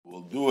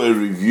do a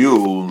review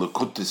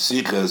Lekutei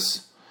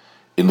Sichos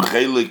in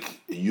Chelik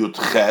Yud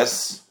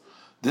Ches.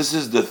 This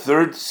is the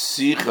third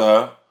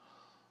Sicha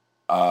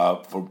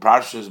for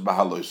Parshas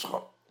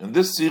Behaloischa. In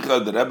this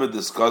Sicha, the Rebbe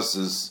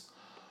discusses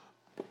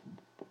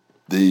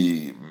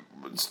it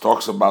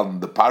talks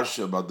about the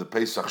Parsha about the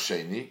Pesach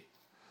Sheni,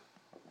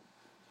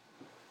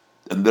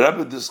 and the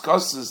Rebbe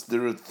discusses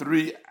there are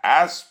three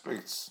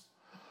aspects,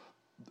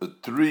 the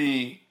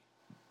three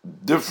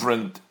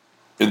different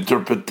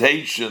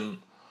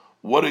interpretation.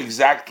 What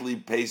exactly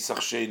Pesach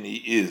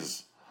Sheni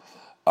is?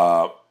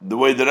 The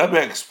way the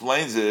Rebbe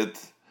explains it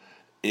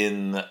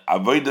in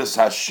Avodas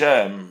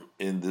Hashem,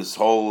 in this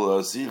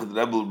whole Sikh, the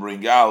Rebbe will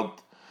bring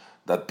out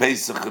that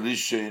Pesach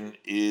Rishon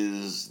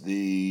is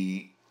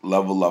the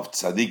level of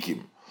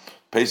Tzadikim.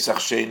 Pesach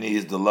Sheni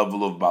is the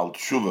level of Baal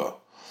Tshuva.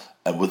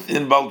 And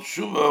within Baal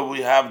Tshuva,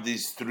 we have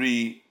these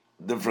three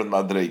different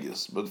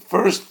madregas. But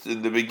first,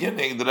 in the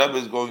beginning, the Rebbe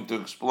is going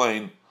to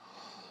explain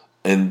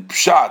in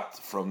Pshat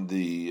from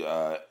the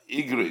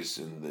Igris,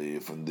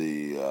 from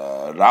the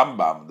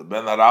Rambam, the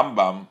Ben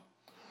Rambam,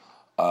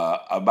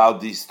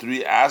 about these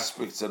three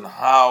aspects and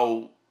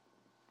how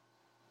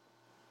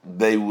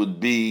they would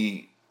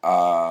be,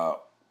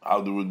 how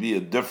there would be a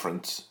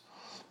difference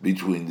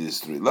between these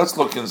three. Let's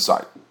look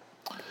inside.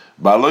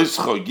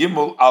 Behaloischa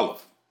Gimel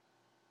Aleph.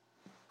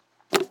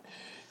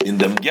 In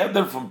dem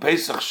Geder from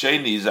Pesach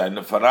Sheni is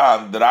eine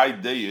Faran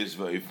 3 days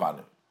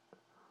v'Ifanim.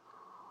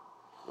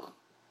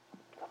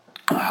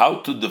 How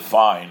to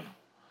define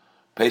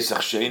Pesach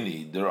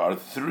Sheni? There are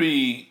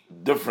three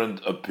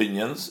different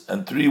opinions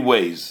and three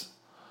ways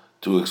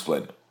to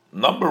explain it.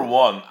 Number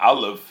one,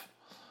 Aleph,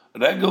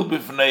 Regel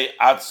b'fnei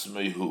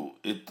atzmehu.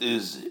 It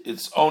is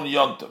its own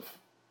yontav.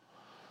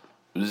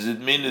 What does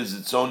it mean? Is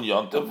its own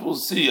yontav? We'll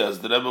see as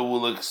the Rebbe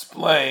will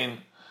explain.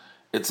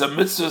 It's a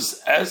mitzvah's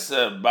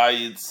eser by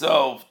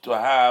itself to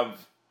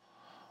have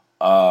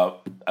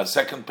a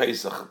second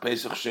Pesach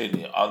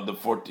Sheni, on the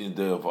 14th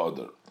day of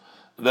Adar.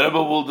 The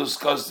Rebbe will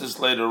discuss this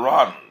later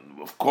on.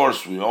 Of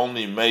course, we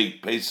only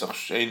make Pesach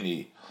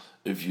Sheni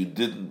if you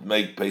didn't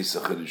make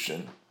Pesach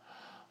Rishon.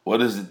 What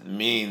does it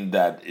mean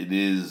that it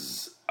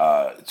is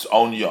its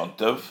own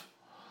yontav?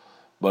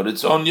 But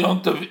its own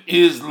yontav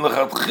is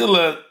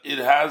lechatchila. It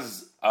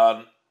has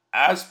an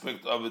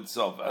aspect of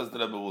itself, as the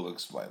Rebbe will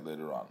explain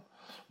later on.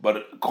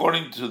 But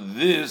according to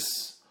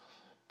this,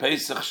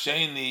 Pesach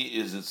Sheni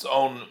is its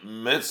own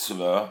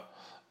mitzvah,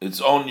 its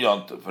own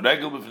yontav.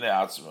 Regel b'fnei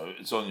atzma,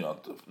 its own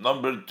yontav.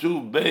 Number two,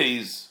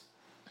 beis,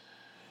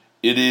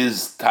 it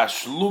is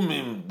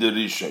tashlumim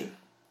derishon.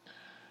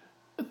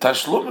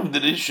 Tashlumim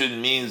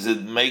derishon means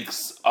it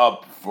makes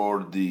up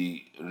for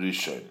the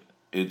rishon.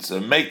 It's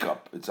a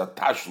makeup. It's a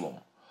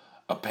tashlum,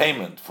 a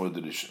payment for the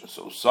rishon.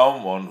 So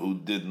someone who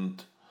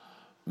didn't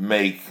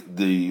make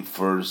the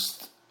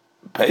first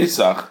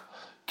Pesach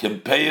can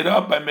pay it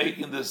up by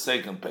making the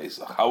second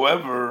Pesach.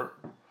 However,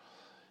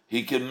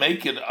 he can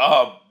make it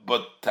up,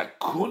 but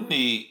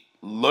takuni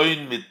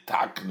loin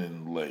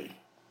mitaknin lei.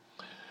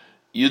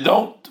 You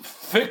don't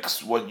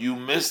fix what you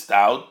missed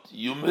out.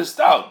 You missed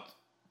out,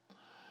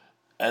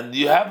 and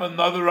you have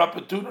another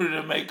opportunity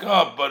to make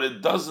up, but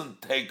it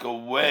doesn't take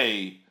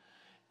away.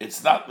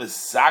 It's not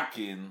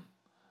misakin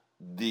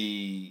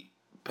the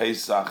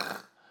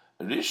Pesach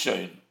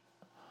Rishon,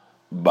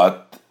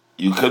 but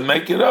you can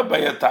make it up by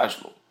a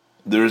tashlum.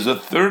 There is a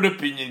third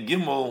opinion,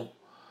 Gimel,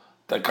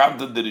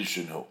 Takanta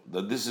Derishinu,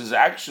 that this is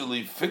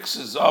actually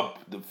fixes up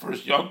the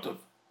first yontav.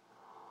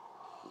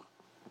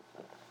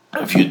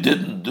 If you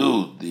didn't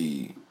do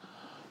the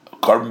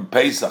Korban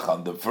Pesach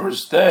on the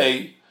first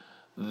day,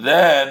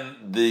 then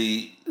on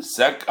the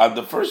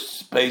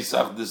first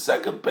Pesach, the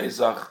second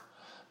Pesach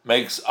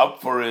makes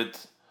up for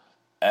it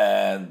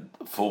and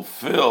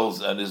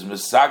fulfills and is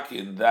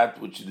misakin that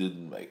which you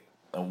didn't make.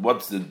 And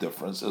what's the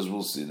difference? As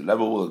we'll see, the Rebbe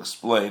will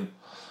explain.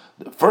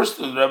 First,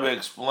 the Rebbe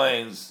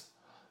explains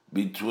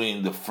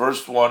between the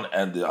first one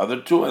and the other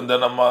two, and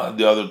then among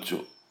the other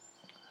two.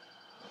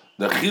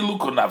 The chiluk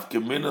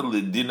nafkemina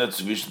lidina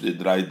tzvish the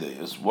 3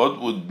 days. What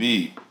would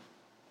be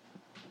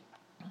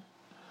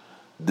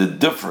the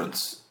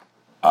difference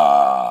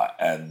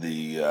and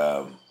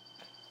the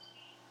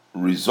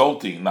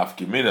resulting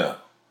nafkemina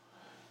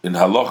in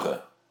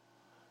halacha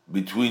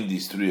between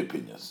these three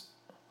opinions?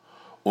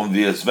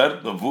 Wie es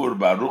wird novur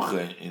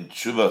baruche in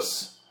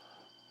Tshuvas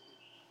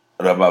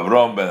Rabbi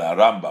Avraham ben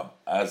Arambam,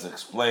 as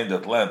explained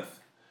at length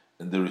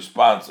in the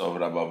response of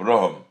Rabbi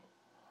Avraham,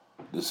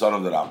 the son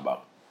of the Rambam.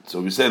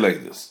 So we say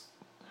like this: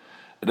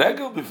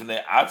 Regel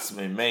b'fnei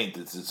atzmei meint,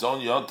 it's its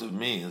own yontav,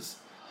 means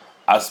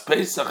as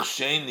Pesach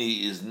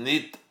Sheni is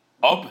nit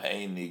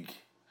abhängig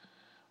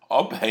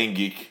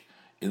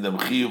in the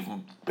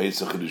Mechiyuv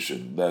Pesach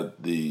Rishon,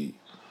 that the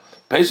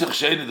Pesach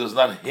Sheni does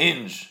not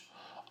hinge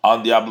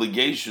on the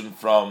obligation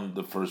from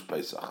the first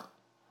Pesach.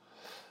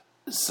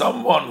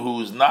 Someone who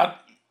is not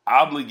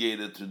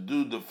obligated to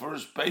do the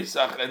first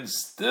Pesach and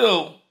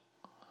still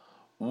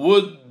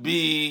would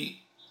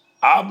be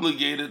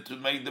obligated to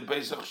make the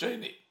Pesach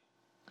Sheni.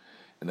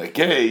 In a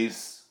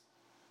case,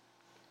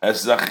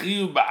 as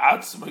Zachiyu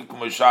ba'atzmei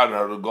k'mashar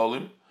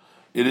haragolim,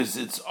 It is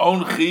its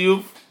own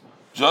chiyuv,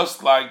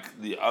 just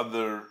like the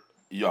other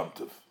Yom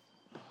Tov.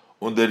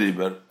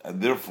 Underiber,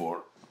 and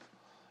therefore,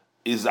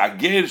 is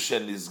ager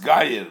shen is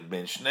gayer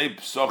ben shnei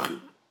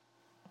psochim.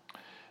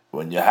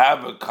 When you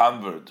have a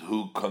convert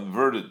who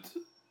converted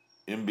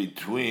in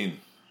between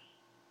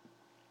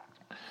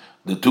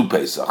the two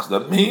Pesachs,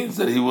 that means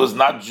that he was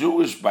not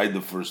Jewish by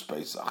the first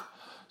Pesach.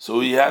 So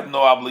he had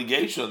no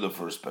obligation of the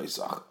first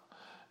Pesach.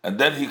 And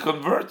then he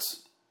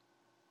converts.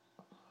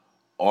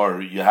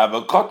 Or you have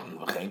a cotton,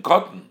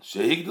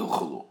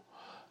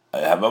 I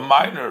have a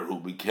minor who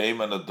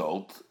became an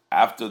adult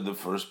after the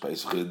first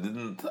Pesach. He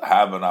didn't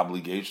have an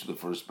obligation the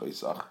first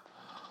Pesach.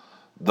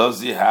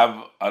 Does he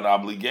have an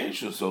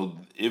obligation? So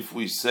if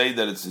we say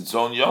that it's its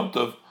own Yom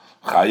Tov,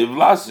 Chayiv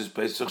Las is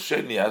Pesach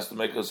Sheni, has to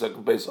make a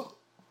second Pesach.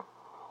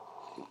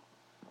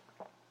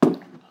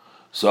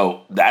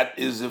 So that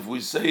is if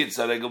we say it's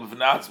a regel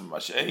b'fnatzim,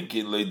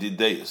 mash'enkin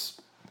leidideis,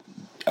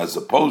 as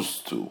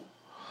opposed to,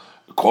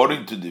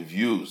 according to the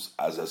views,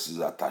 as a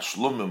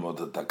tashlumim or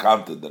the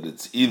takante, that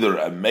it's either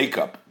a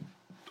makeup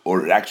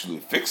or it actually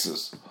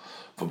fixes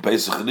from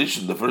Pesach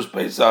Rishon, the first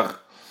Pesach,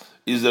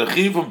 is the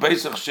chiv from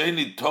Pesach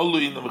Sheni tolu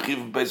in the chiv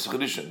from Pesach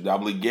Rishon. The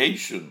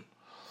obligation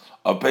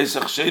of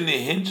Pesach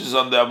Sheni hinges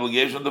on the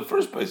obligation of the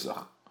first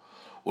Pesach.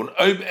 Und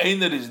ob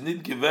einer is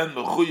nicht gewähnt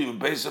mechuyev in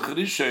Pesach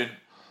Rishon,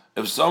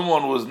 if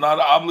someone was not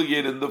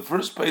obligated in the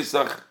first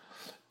Pesach,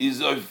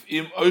 is if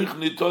im euch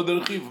nit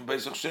oder chiv from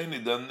Pesach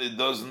Sheni, then it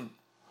doesn't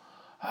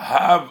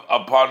have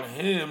upon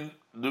him,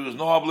 there is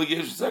no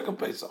obligation second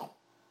Pesach.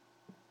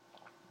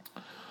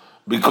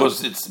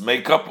 Because it's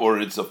makeup or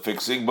it's a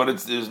fixing, but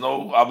there's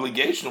no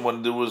obligation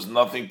when there was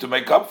nothing to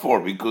make up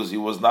for, because he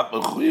was not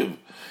mechuyev,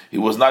 he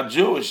was not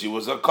Jewish, he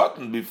was a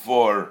cotton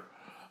before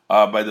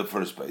by the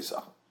first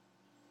Pesach.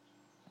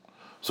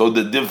 So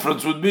the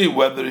difference would be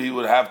whether he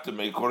would have to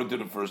make, according to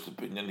the first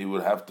opinion, he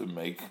would have to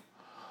make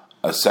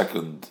a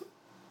second.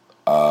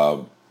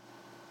 In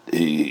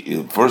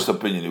first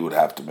opinion, he would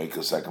have to make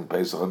a second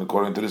Pesach, and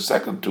according to the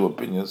second two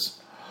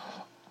opinions,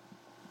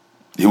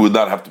 he would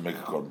not have to make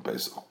a Korban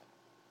Pesach.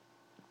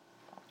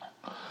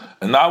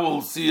 And now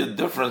we'll see a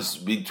difference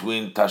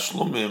between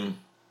Tashlumim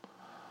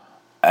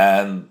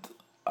and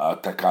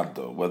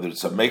Takanto, whether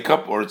it's a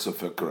makeup or it's a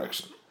fair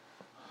correction.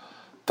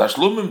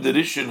 Tashlumim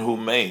Derishin who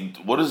made,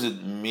 what does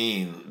it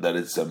mean that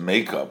it's a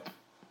makeup?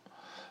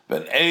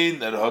 When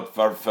ein hat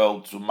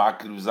verfällt zu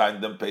makriv sein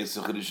dem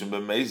Pesach Rishon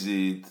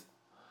b'mezid,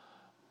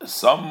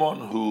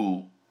 someone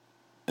who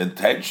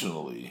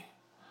intentionally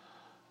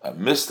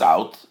missed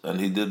out and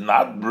he did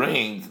not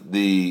bring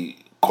the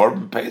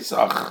Korban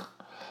Pesach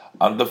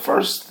on the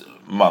first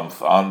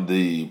month, on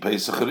the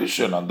Pesach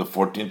Rishon, on the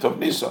 14th of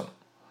Nisan.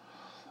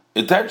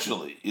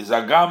 Intentionally, is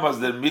agam as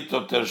der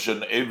mitoter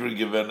shen every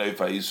given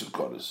eifa'isur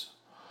kodesh.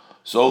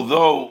 So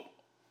though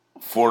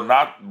for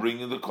not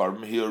bringing the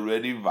korban, he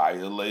already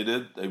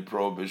violated a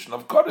prohibition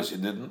of kodesh. He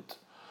didn't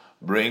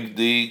bring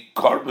the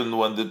korban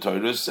when the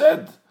Torah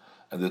said,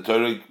 and the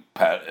Torah,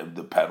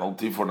 the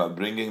penalty for not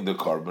bringing the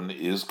korban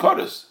is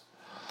kodesh.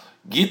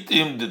 Git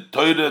him the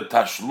Torah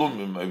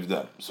tashlumim of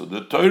them. So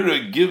the Torah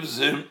gives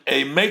him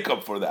a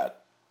makeup for that.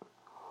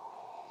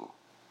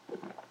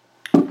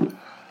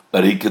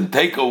 That he can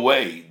take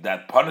away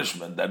that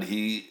punishment that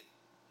he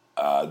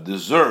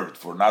deserved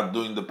for not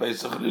doing the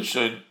Pesach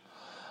Rishon,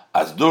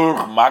 as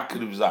durch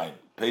makriv zayin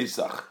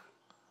Pesach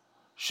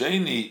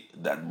Sheni,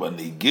 that when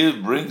he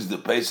brings the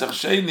Pesach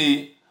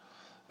Sheni,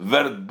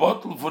 werd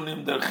bottle von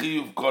him der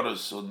chiyuv kodesh.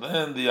 So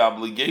then the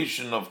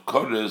obligation of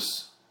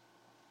kodesh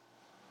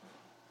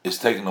is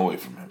taken away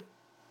from him.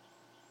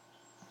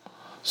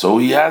 So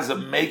he has a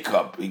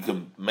makeup. He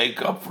can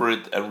make up for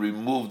it and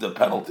remove the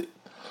penalty.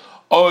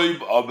 So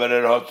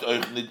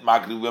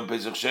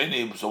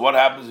what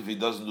happens if he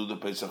doesn't do the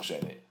Pesach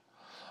Sheni?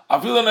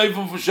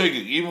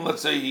 Even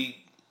let's say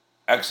he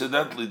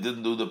accidentally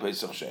didn't do the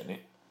Pesach Sheni.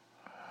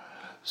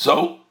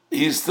 So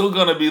he's still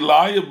going to be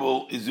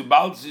liable. He didn't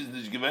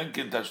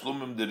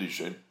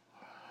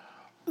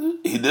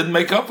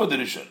make up for the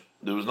Rishon.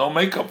 There was no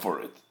makeup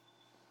for it.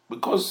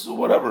 Because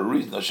whatever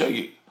reason,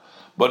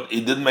 but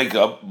he didn't make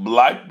up.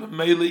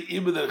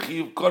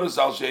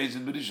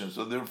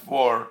 So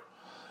therefore,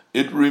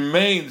 it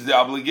remains the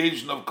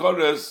obligation of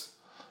Kodesh,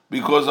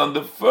 because on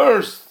the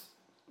first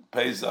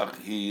Pesach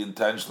he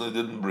intentionally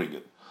didn't bring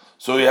it.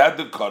 So he had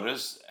the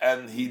Kodesh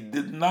and he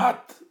did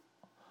not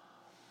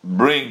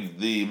bring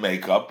the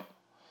makeup,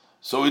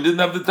 so he didn't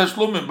have the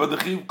Tashlumim. But the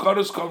Chiv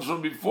Kodesh comes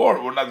from before.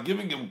 We're not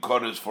giving him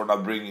Kodesh for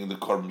not bringing the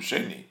Korban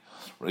Sheni.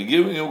 We're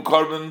giving him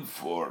Korban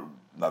for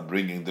not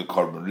bringing the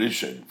Korban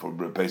Rishon, for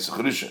Pesach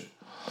Rishon.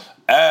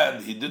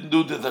 And he didn't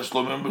do the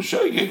Tashlumim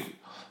b'Shegig.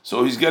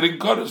 So he's getting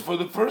Kodesh for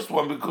the first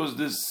one, because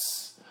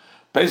this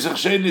Pesach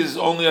Sheni is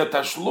only a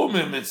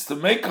Tashlumim, it's the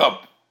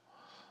makeup.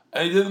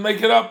 And he didn't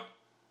make it up.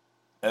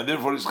 And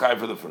therefore he's Chai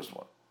for the first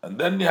one. And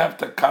then you have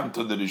to come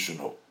to the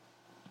Rishon.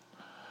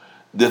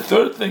 The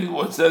third thing,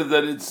 what says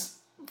that it's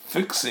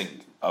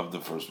fixing of the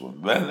first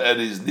one. When it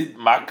is nit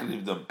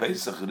makriv the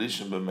Pesach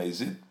Rishon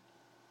b'mezid,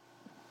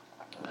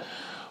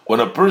 when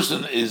a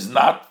person is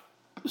not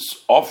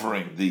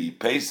offering the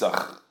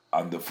Pesach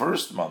on the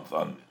first month,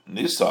 on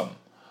Nisan,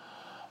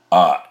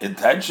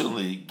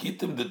 intentionally,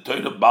 gitim the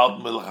Torah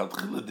bald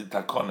milchatchila di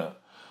takona.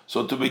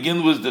 So to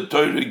begin with, the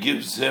Torah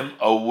gives him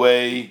a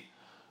way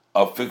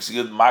of fixing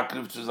it.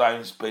 Makriv to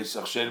Zayin's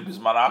Pesach Sheni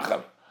Bisman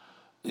Achar.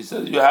 He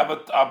says you have an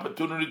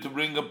opportunity to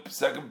bring a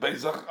second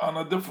Pesach on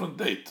a different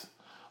date,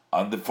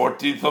 on the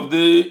 14th of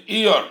the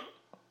year.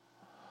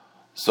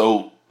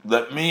 So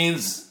that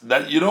means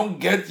that you don't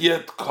get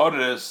yet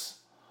Kodesh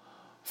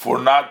for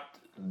not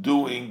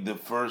doing the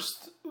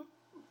first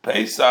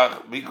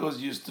Pesach, because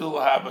you still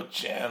have a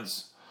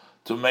chance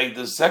to make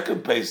the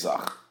second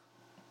Pesach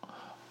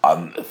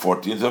on the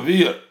 14th of the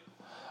year.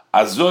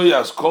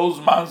 Azoyas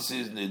kolz mans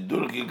is nicht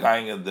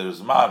durchgegangen der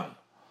Zman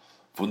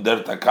von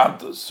der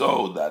Takante,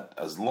 so that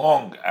as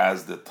long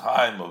as the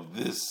time of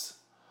this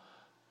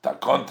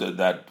Takante,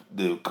 that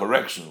the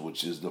correction,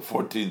 which is the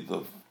 14th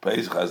of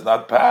Pesach, has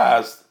not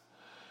passed,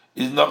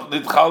 is noch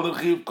nicht chal der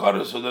Chiv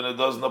Kodesh, so then it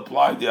doesn't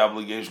apply the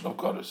obligation of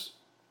Kodesh.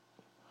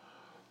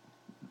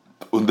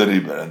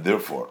 And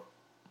therefore,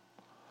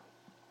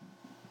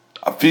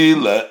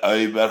 Afile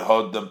Eiber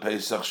hat den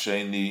Pesach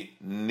Sheni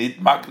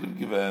nicht makriv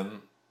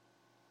given.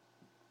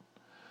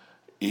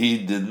 He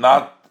did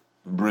not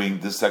bring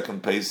the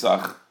second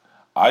Pesach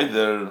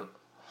either.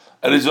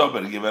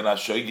 Elizober given a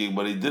shoygig,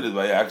 but he did it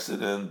by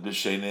accident.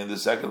 B'Sheni in the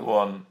second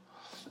one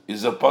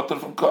is a potter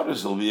from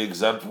Kodesh. He'll be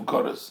exempt from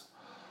Kodesh.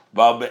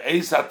 But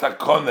be'eis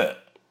hatakone,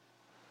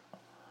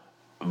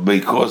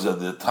 because at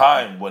the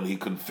time when he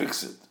can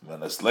fix it,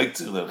 when a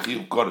sleitzig der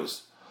chiv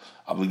Kodesh,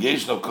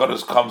 obligation of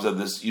Kodesh comes at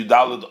this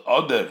Yudalad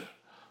Oder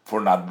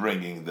for not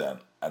bringing them.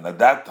 And at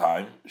that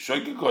time,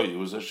 shoygig, it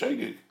was a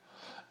shoygig.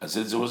 And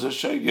since it was a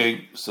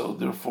shegeg, so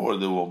therefore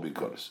there won't be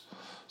Kodesh.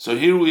 So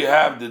here we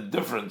have the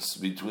difference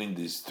between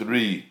these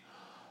three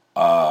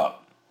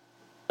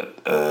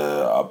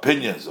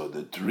opinions, or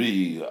the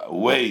three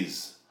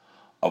ways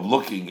of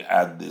looking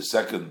at the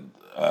second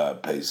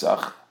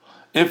Pesach.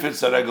 If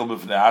it's a regel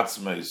b'fnei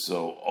atzmei,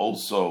 so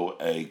also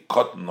a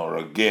cotton or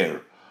a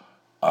ger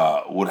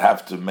would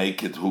have to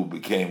make it, who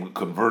became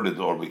converted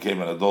or became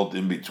an adult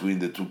in between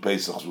the two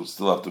Pesachs, would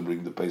still have to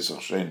bring the Pesach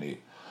Sheni,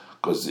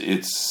 because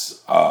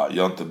it's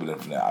Yontif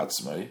b'nei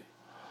atzmei.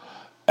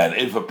 And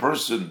if a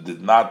person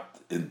did not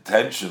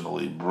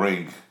intentionally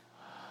bring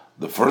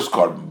the first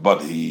carbon,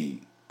 but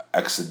he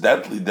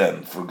accidentally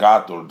then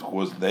forgot or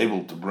wasn't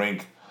able to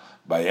bring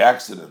by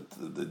accident,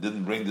 they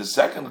didn't bring the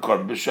second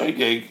carbon,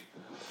 b'shoigeg,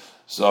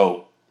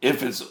 so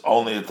if it's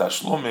only a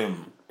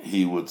tashlumim,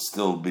 he would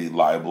still be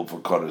liable for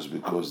Kodesh,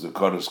 because the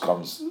Kodesh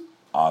comes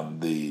on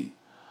the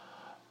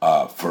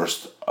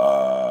first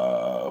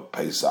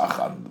Pesach,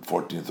 on the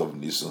 14th of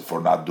Nisan, for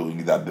not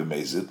doing that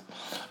b'mezid.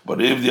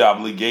 But if the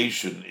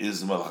obligation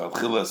is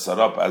melchatchila set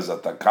up as a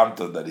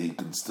takanta, that he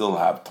can still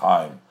have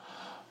time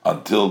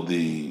until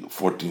the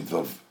 14th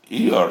of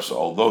Iyar, so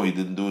although he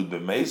didn't do it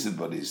b'mezid,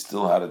 but he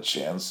still had a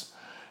chance,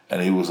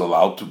 and he was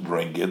allowed to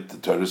bring it. The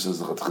Torah says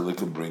the Chatchila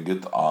can bring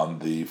it on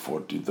the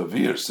 14th of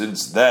Iyar.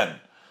 Since then,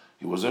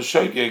 he was a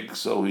shegeg,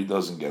 so he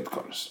doesn't get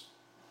Kodesh.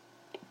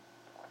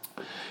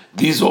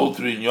 These all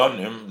three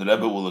inyonim, the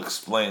Rebbe will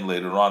explain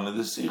later on in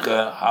the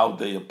Sikha how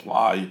they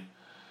apply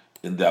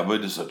in the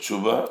Avodas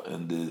HaTshuva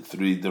in the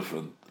three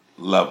different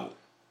levels.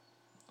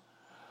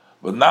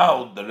 But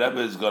now the Rebbe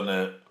is going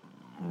to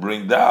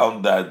bring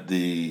down that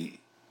the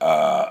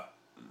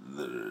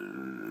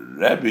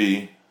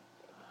Rebbe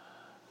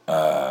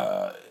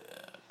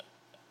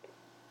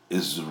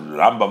is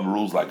Rambam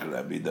rules like a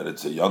Rebbe, that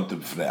it's a Yontif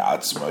B'fnei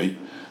Atzmai.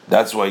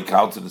 That's why he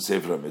counts in the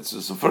Sefer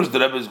HaMitzvah. So first the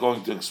Rebbe is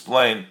going to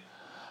explain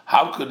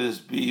how could this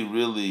be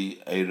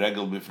really a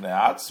Regel B'fnei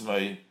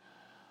Atzmai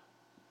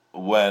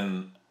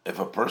when if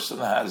a person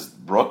has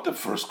brought the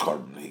first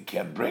carbon, he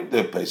can't bring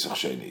the Pesach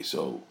Sheni.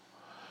 So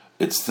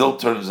it still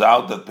turns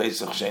out that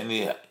Pesach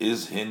Sheni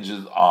is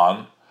hinged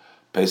on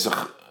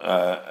Pesach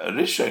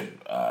Rishon,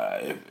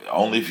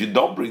 only if you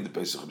don't bring the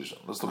Pesach Rishon.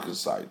 Let's look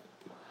inside.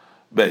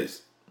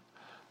 Base.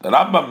 The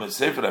Rambam in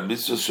Sefer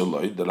HaMitzvah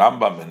Shaloi, the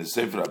Rambam in his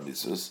Sefer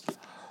HaMitzvah,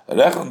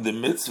 reckon the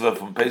mitzvah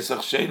from Pesach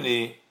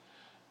Sheni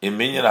in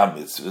Minyan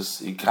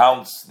HaMitzvahs. He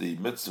counts the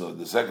mitzvah,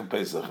 the second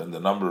Pesach, in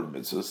the number of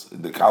mitzvahs,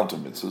 in the count of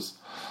mitzvahs,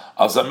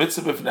 as a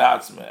mitzvah b'fnei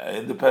atzmei, an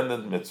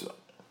independent mitzvah.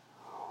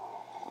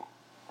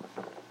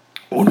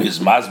 Un is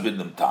masbid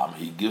dem tam,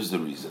 he gives the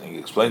reasoning, he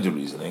explains the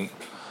reasoning.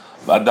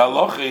 But the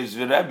halacha is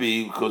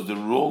v'Rebbe, because the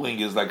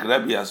ruling is like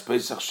Rebbe, as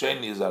Pesach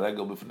Sheni is a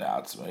regel b'fnei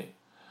atzmei,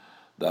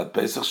 that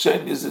Pesach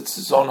Sheni is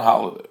its own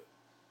holiday.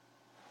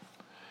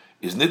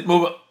 Is nit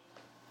move,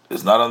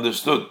 is not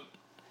understood.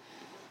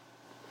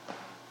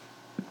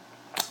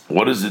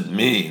 What does it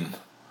mean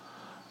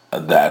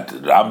that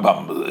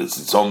Rambam, it's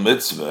its own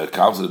mitzvah,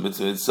 counts as a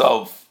mitzvah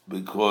itself,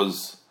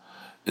 because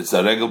it's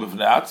a regel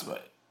b'fnei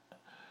atzmei?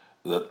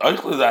 That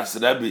Oichledas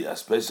Rebbe,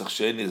 as Pesach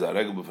Sheni is a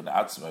regel b'fnei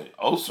atzmei,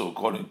 also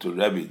according to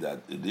Rebbe,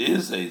 that it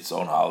is its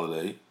own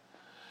holiday,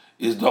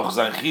 is doch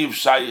sein chiv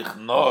shaykh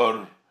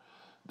nor,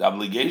 the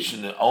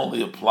obligation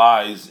only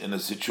applies in a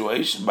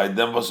situation by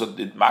them was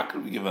it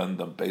makriv given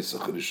them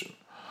Pesach Rishon.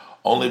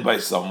 only by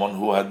someone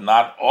who had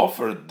not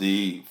offered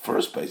the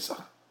first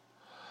Pesach.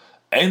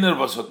 Einer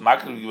was hat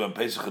makriv given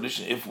Pesach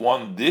Rishon. If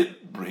one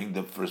did bring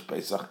the first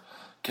Pesach,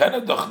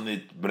 kann doch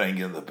nicht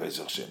bringen the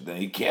Pesach Shem. Then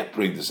he can't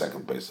bring the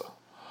second Pesach.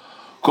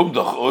 Kum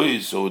doch oi.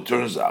 So it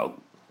turns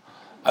out,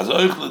 as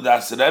oichle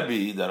das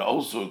Rebbe, that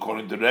also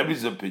according to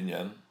Rebbe's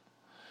opinion,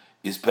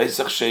 is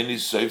Pesach Sheni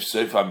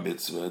soif a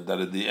mitzvah. That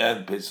at the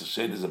end Pesach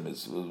Sheni is a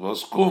mitzvah.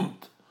 Was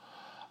kommt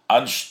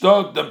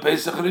anstatt the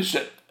Pesach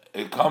Rishon?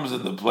 It comes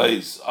in the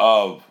place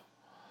of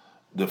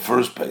the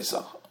first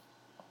Pesach.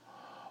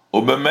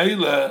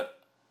 Ubemele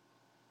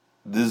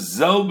the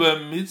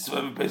zelbe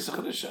mitzvah Pesach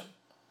Rishon,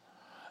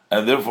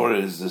 and therefore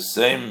it is the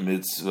same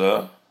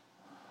mitzvah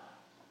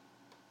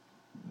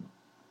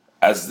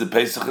as the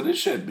Pesach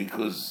Rishon,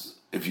 because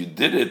if you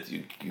did it,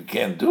 you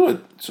can't do it.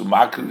 So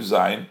makriv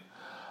zayin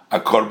a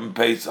korban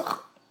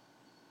Pesach.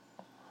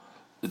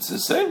 It's the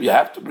same. You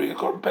have to bring a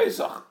korban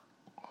Pesach,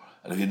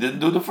 and if you didn't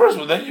do the first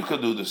one, then you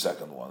can do the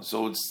second one.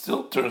 So it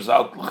still turns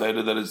out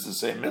that it's the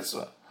same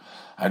mitzvah.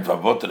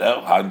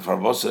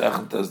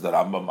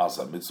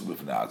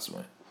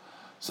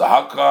 So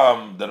how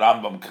come the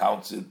Rambam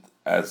counts it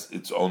as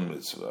its own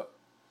mitzvah?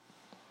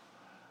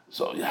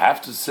 So you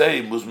have to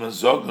say, Musman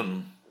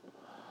Zogen,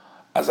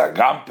 as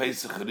Agam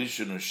Pesach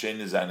Rishon and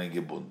Sheni seinen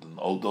gebunden,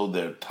 although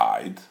they're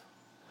tied,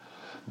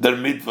 their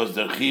mitzvahs,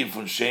 their chiv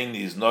von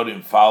Sheni is not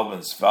involved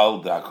and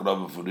spelled the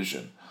Akrava for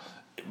Rishon,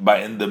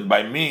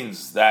 by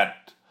means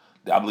that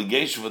the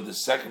obligation for the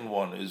second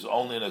one is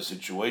only in a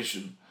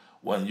situation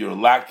when you're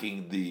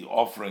lacking the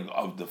offering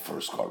of the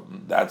first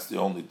korban. That's the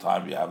only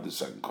time you have the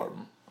second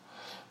korban.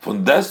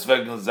 Von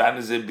deswegen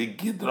seien sie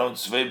begidron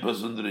zwei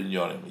besondere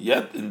Inyonim.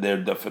 Yet in their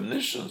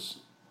definitions,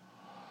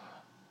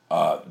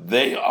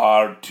 they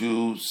are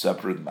two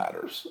separate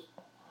matters.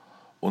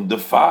 Und der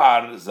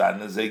Fahr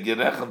seien sie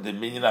gerechnet in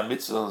Minyan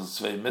Mitzvahs,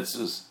 zwei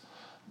Mitzvahs.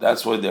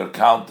 That's why they're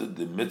counted,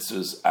 the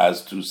mitzvahs,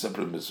 as two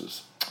separate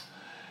mitzvahs.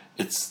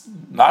 It's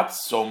not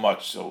so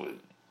much so.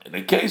 In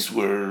a case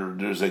where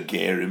there's a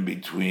ger in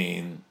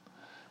between,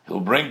 he'll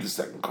bring the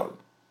second korban.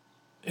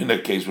 In a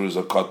case where there's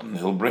a cotton,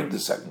 he'll bring the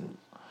second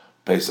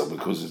Pesach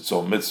because it's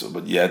all mitzvah,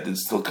 but yet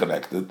it's still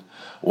connected.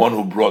 One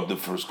who brought the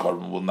first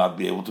korban will not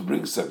be able to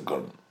bring the second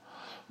korban.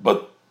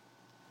 But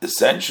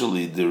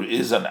essentially, there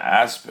is an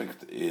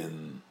aspect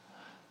in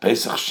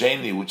Pesach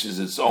Sheni which is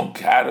its own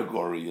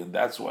category, and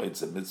that's why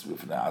it's a mitzvah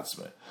for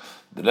Ne'atzmeh.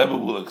 The Rebbe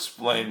will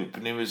explain with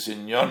Pnimis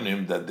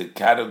Inyonim that the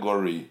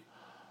category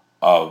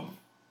of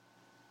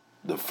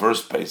the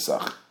first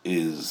Pesach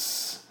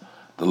is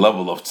the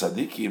level of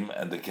tzaddikim,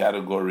 and the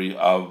category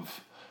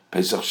of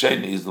Pesach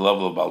Sheni is the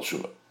level of Baal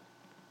Shuvah.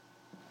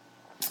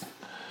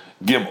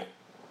 Gimel.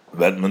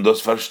 Wenn man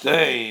das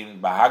verstehen,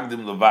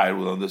 Bahagdim Levair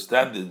will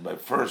understand it by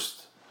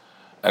first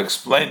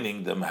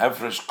explaining them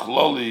Hefresh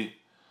Kloli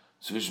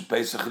zwischen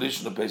Pesach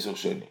Rishon and Pesach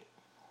Sheni.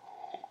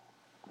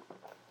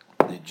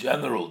 The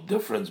general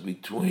difference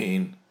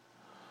between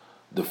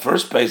the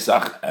first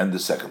Pesach and the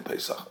second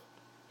Pesach.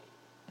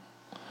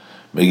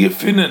 Wir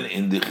finden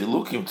in the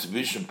Chilukim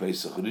zwischen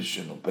Pesach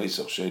Rishon and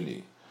Pesach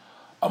Sheni,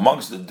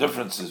 amongst the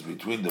differences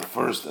between the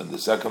first and the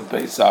second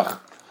Pesach,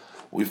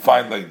 we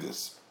find like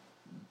this.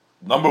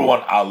 Number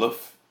one,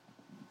 Aleph,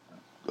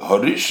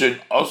 Harishon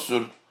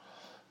Osur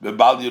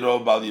Bebal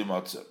Yiro Bal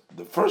Yimotzer.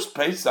 The first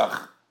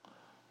Pesach,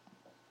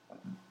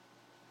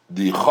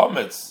 the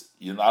Chometz,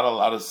 you're not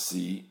allowed to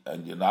see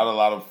and you're not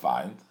allowed to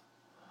find.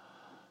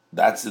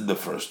 That's in the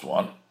first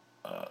one.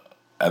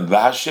 And the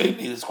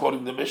Hasheni is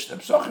quoting the Mishnah,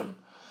 Psochim.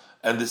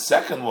 And the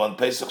second one,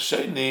 Pesach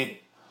Sheni,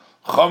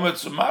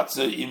 Chometz and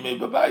Matzah Imei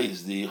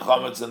Babayis. The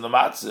Chometz and the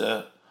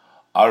Matzah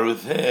are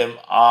with him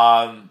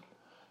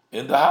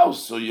in the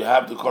house. So you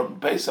have the Korban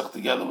Pesach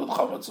together with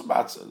Chometz and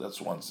Matzah. That's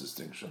one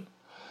distinction.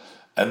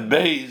 And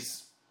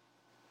Beis,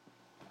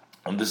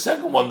 and the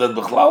second one, that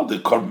Bechlal, the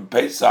Korban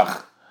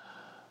Pesach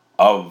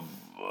of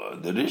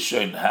the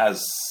Rishon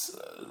has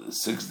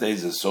 6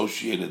 days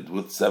associated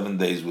with 7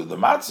 days with the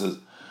Matzah,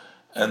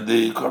 and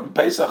the Korban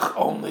Pesach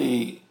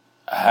only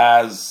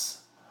has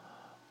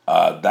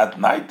that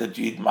night that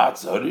you eat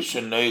matzah.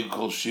 Harishon Noeg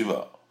Kol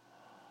Shiva.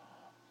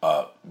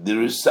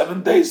 There is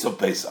 7 days of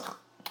Pesach.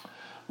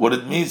 What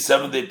it means,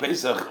 7-day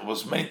Pesach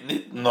was made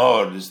nit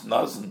nor. This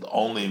doesn't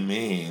only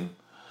mean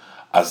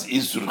as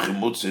Isur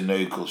Chimutze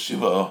Noeg Kol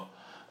Shiva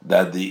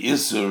that the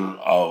Isur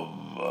of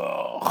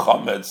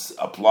Chometz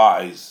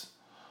applies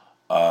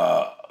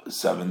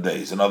 7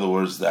 days. In other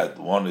words, that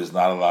one is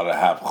not allowed to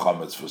have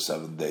Chometz for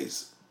 7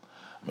 days.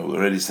 I mean, we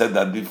already said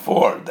that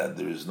before, that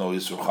there is no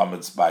Isur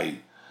Chometz by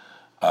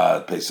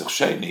Pesach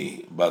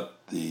Sheni, but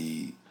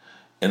in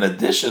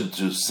addition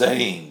to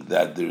saying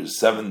that there is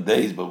 7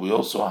 days, but we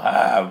also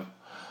have,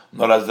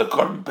 not as the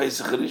Korban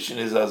Pesach Rishon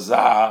is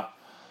Azah,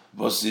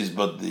 but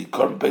the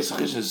Korban Pesach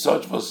Rishon is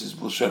such, versus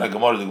B'Lashon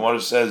HaGemara. The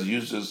Gemara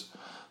uses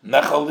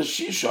Nechal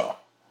L'Shisha.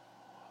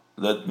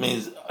 That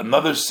means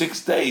another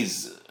 6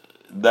 days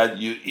that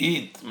you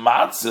eat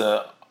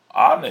matzah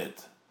on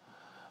it.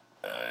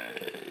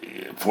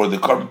 For the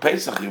Korban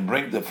Pesach, you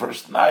bring the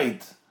first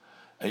night,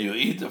 and you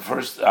eat the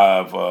first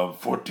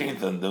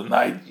 14th and the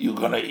night, you're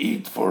going to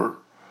eat for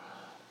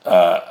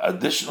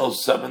additional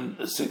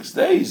 6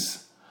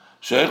 days.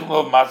 You eat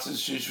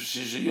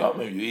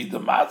the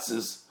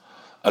matzahs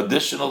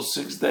additional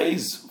 6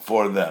 days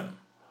for them.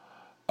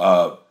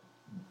 That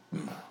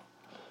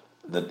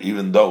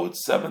even though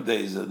it's 7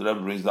 days, the Rebbe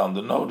brings down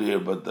the note here,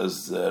 but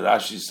as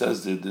Rashi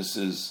says that this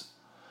is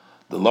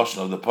the lashon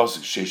of the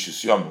pasuk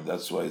Sheshis Yom.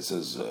 That's why it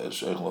says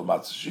Sheikhel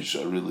Matzah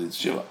Shisha. Really, it's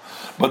Shiva.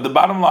 But the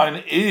bottom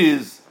line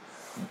is,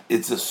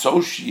 it's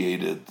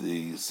associated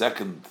the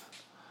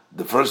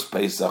first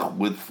Pesach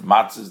with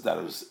matzahs that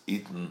is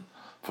eaten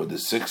for the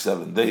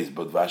 6-7 days.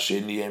 But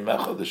Vasheni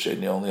Yemecha, the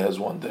Sheni only has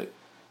 1 day,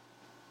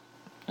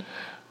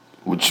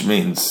 which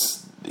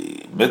means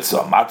the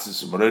mitzvah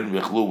matzahs u'merein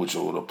v'chlu, which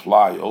would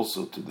apply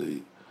also to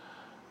the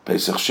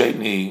Pesach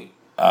Sheni,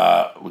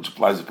 which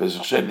applies to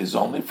Pesach Sheni, is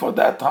only for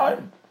that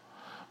time.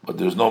 But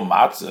there's no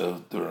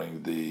matzah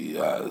during the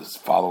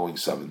following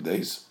 7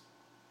 days.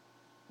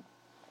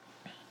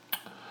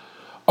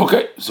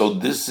 Okay, so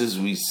this is,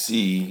 we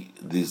see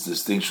this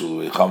distinction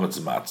with chametz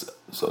and matzah.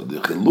 So the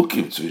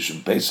chilukim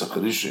zwischen Pesach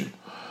Rishon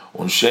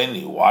and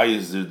Sheni, why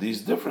is there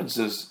these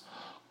differences?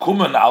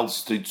 Kumen al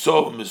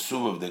stitzov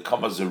mesuvav, they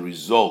come as a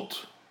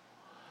result,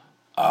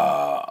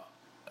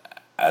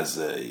 as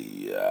an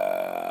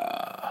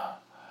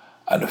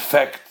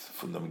effect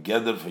from the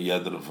Megeder, from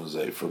Yeder,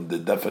 from the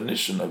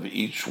definition of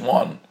each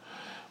one.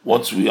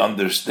 Once we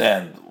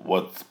understand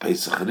what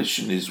Pesach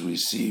Rishon is, we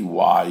see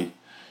why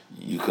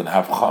you can't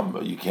have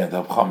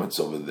chametz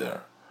over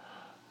there,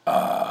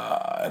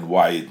 and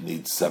why it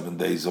needs 7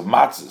 days of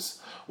matzahs.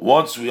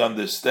 Once we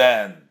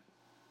understand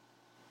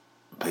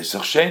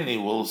Pesach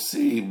Sheni, we'll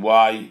see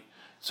why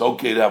it's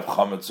okay to have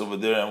chametz over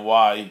there and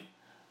why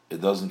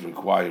it doesn't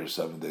require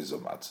 7 days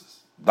of matzahs.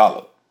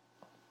 Dalet.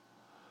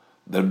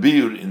 The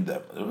biur in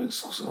them.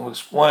 We'll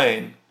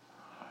explain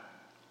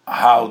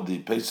how the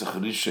Pesach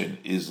Rishon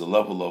is the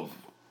level of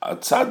a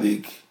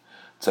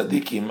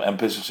tzaddikim, and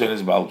Pesach Sheni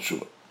is Baal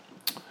Tshuva.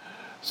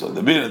 So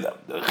the biur in them.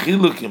 The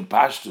chiluk in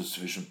pashtus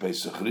between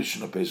Pesach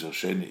Rishon and Pesach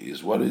Sheni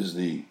is, what is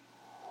the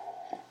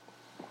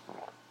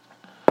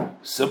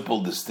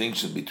simple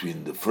distinction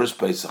between the first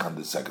Pesach and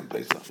the second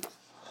Pesach?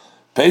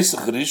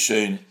 Pesach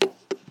Rishon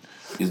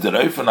is the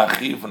Reifan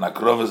Achiv and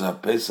Akrovas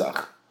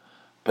HaPesach.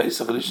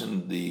 Pesach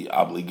Rishon, the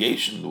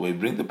obligation, the way we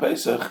bring the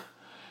Pesach,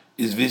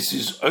 is this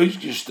is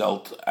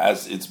ausgestellt,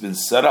 as it's been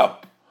set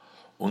up.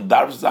 Und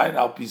darf sein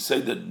al pi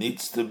that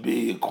needs to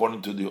be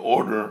according to the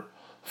order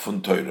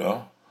from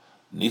Torah,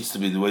 needs to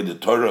be the way the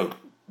Torah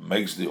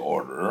makes the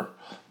order.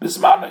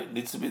 Bisman, it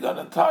needs to be done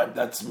in time.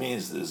 That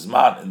means the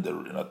Zman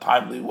in a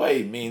timely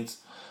way means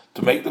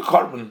to make the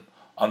carbon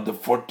on the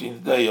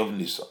 14th day of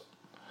Nisan.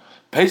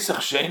 Pesach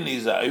Sheni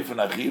is a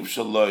Eifan Achiv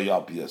Shaloi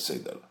al pi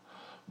seder.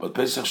 But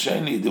Pesach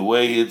Sheni, the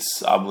way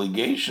its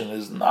obligation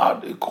is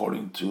not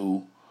according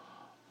to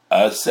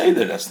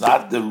Seder. That's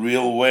not the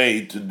real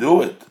way to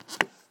do it,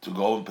 to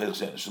go and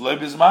Pesach Sheni. Shaloi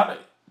Bizmane.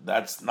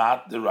 That's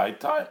not the right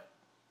time.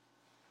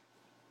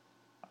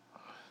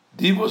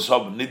 Divos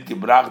haben nicht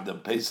gebracht den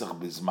Pesach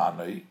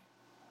Bizmane.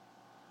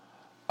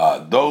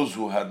 Those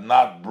who had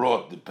not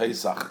brought the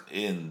Pesach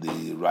in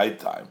the right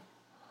time,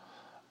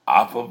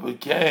 Afa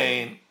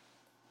became,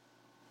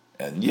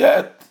 and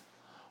yet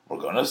we're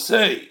not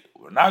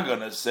going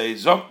to say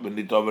Zok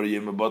benit over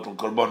yem bottle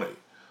korbonei.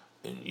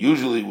 And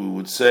usually we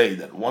would say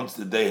that once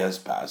the day has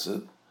passed,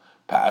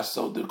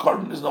 so the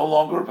carbon is no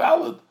longer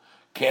valid.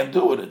 Can't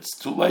do it. It's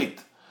too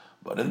late.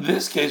 But in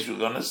this case, we're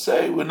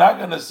not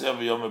going to say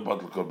over yom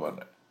bottle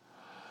korbonei.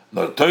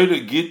 No, Torah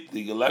gibt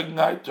the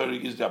Gelegenheit. Torah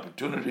gives the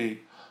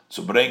opportunity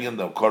to bring in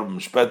the carbon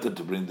später,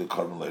 to bring the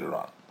carbon later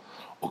on.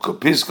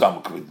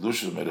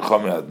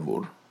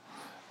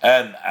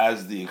 And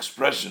as the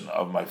expression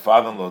of my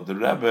father-in-law, the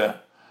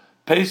Rebbe,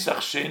 Pesach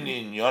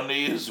Sheni in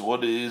Yoni is,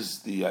 what is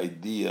the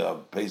idea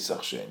of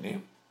Pesach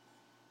Sheni?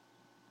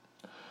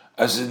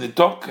 As in the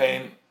talk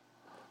came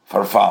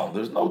farfallen,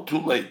 there's no too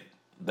late.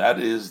 That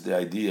is the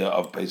idea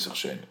of Pesach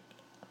Sheni.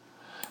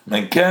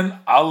 Men ken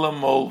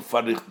allemol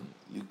verrichten.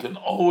 You can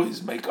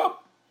always make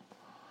up.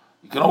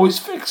 You can always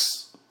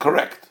fix,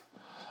 correct.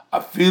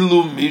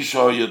 Afilu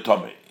misho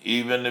yotomi,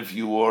 even if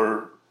you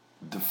were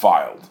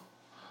defiled,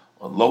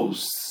 a low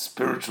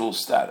spiritual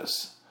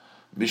status.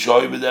 Or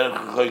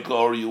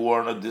you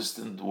were in a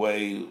distant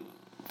way,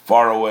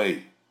 far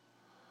away.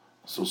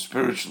 So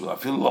spiritually, I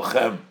feel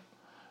lachem,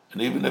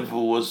 and even if it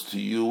was to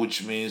you,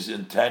 which means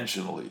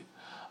intentionally,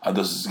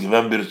 this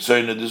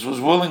was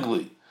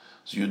willingly.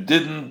 So you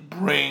didn't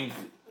bring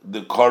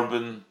the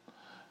carbon,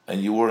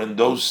 and you were in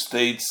those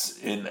states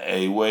in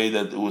a way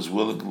that it was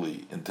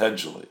willingly,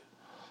 intentionally.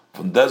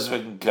 From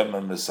deswegen kann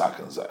man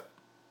mesaken sein.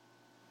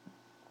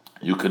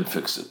 You can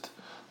fix it.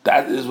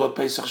 That is what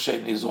Pesach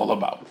Sheni is all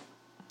about.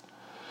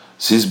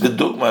 So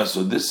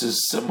this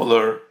is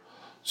similar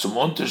zum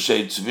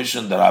Unterschied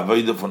zwischen der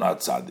Avodah von a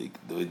Tzaddik,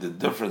 the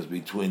difference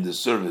between the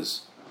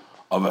service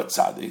of a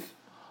Tzaddik,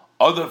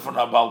 other from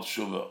a Baal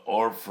Tshuva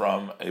or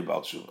from a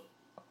Baal Tshuva.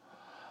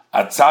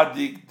 A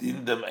Tzaddik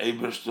dient dem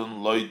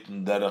Ebersten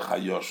Leuten derech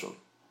HaYoshel.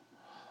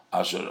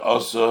 Asher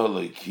Asa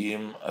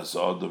Leikim as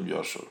Adam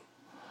Yoshur.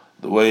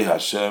 The way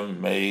Hashem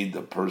made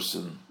the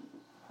person,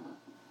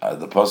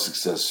 the pasuk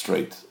says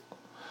straight.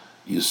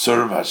 You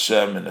serve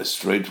Hashem in a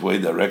straight way,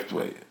 direct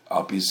way.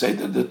 Al pi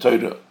seder the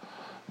Torah,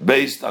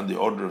 based on the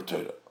order of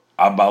Torah.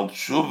 Abal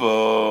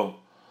Tshuva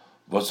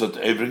was it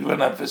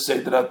everyone at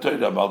seder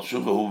Torah. Abal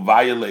Tshuva who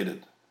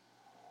violated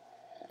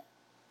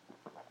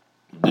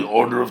the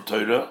order of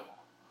Torah.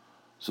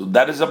 So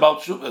that is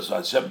about Tshuva. So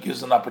Hashem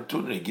gives an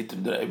opportunity. Get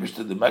him the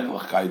Eibishter the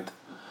Meglachkeit.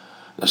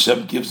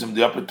 Hashem gives him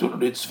the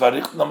opportunity. It's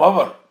Varicht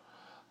Namavar,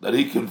 that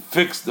he can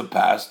fix the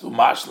past,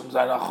 umashlim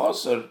zayin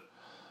achoser,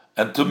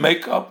 and to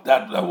make up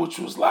that which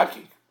was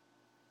lacking.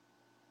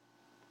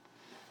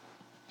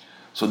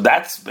 So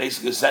that's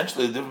basically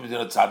essentially the difference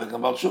between a tzaddik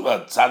and Baal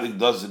Tshuva. A tzaddik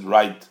does it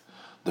right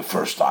the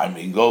first time;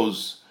 he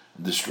goes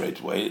the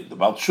straight way. The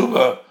Baal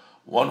Tshuva,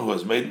 one who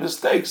has made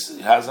mistakes,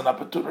 he has an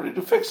opportunity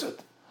to fix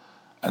it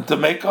and to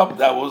make up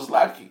that was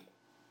lacking.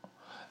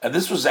 And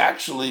this was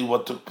actually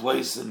what took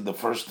place in the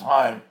first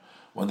time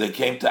when they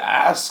came to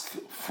ask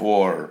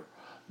for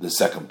the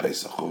second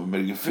Pesach. The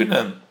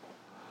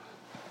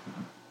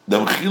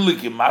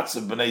Mechilik in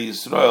Matzah B'nai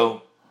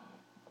Yisrael,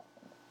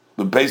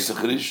 the Pesach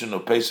Rishon or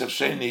Pesach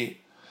Sheni,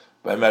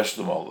 by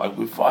Meshtamol. Like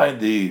we find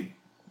the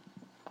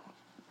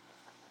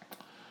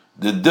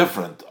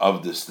difference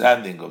of the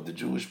standing of the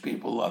Jewish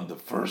people on the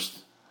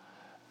first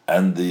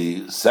and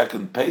the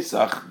second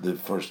Pesach, the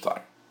first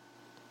time.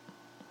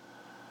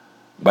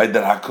 Bei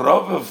der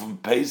Hakrove von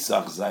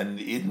Pesach seien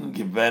Iden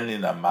gewesen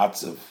in a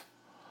Matzev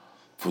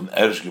von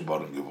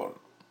Erstgeboren geworden.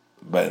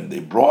 When they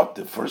brought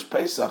the first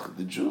Pesach,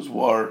 the Jews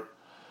were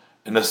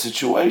in a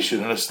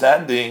situation, in a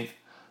standing,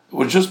 they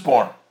were just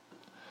born.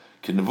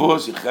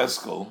 Kinevus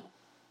Yecheskel,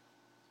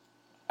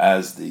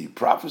 as the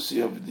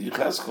prophecy of the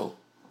Yecheskel,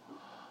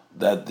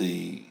 that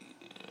the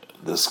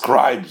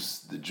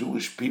describes the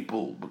Jewish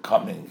people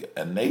becoming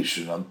a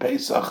nation on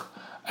Pesach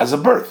as a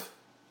birth.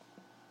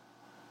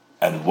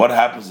 And what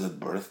happens at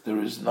birth?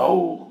 There is there's a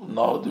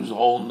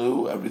whole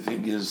new,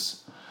 everything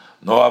is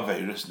no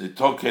Averis, the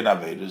Token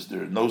Averis,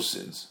 there are no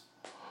sins.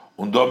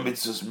 Und da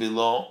mitzvahs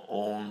Mila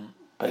on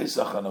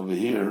Pesach, and over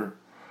here,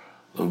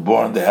 they were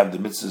born, they have the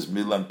mitzvahs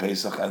Mila and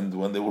Pesach, and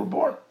when they were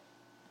born,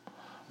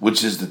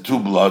 which is the two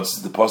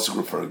bloods, the pasuk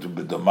referring to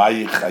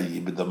B'damayi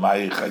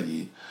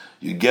Chayi,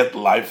 you get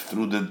life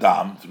through the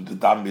Dam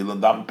Mila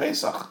and Dam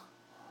Pesach.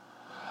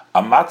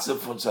 A matzah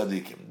from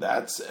tzaddikim.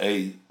 That's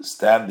a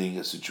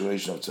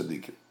situation of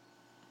tzaddikim.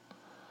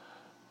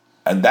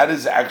 And that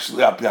is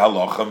actually api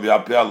halacha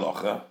v'api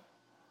halacha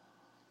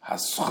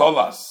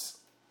hascholas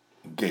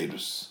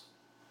gerus.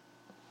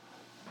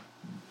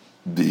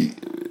 The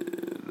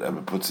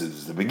Rebbe puts it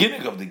as the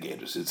beginning of the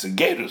gerus. It's a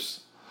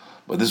gerus.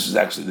 But this was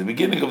actually the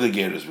beginning of the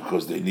gerus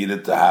because they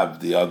needed to have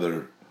the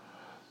other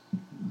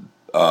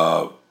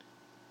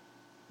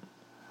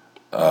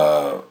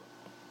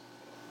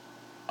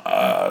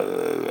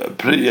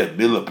Priya,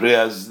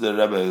 as the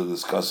Rebbe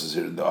discusses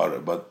here in the Ara.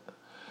 But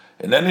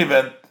in any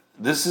event,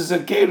 this is a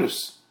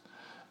gerus,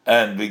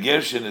 and the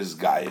gershin is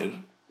gair,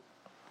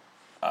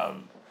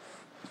 and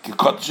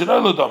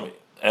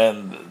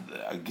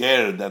a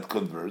ger that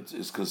converts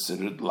is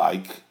considered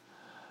like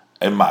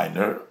a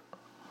minor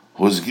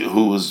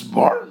who was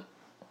born.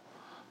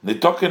 They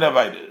talk in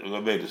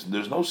Avedis,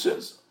 there's no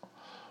sins.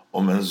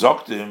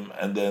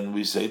 And then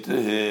we say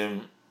to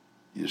him,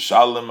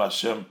 Yishalem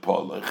Hashem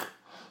Polech.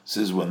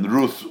 Says when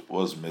Ruth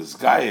was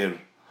Mizgair,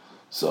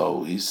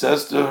 so he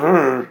says to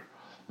her,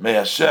 may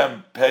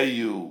Hashem pay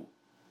you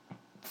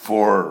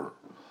for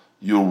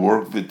your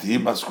work v'tihi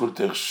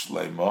maskurtech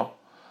shleima,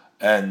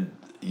 and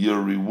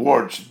your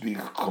reward should be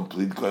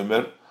complete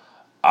gomer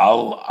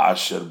al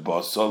asher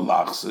basa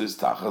lachses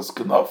tachas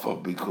kenofa,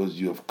 because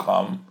you have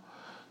come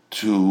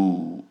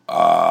to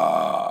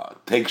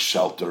take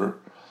shelter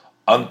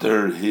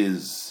under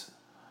his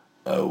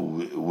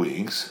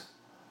wings.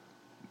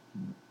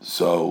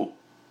 So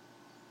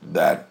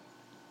that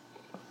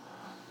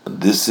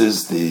this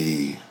is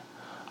the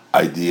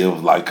idea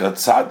of like a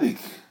tzaddik,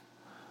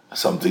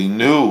 something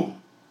new,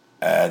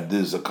 and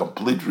there's a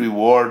complete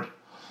reward,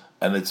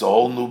 and it's a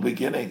whole new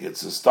beginning.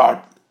 It's a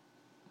start.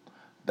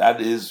 That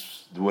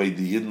is the way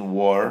the Yidden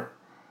were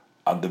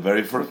on the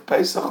very first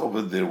Pesach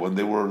over there when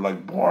they were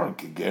like born.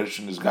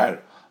 Gershin is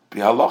gair pi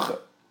halacha.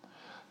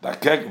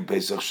 That kegen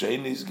Pesach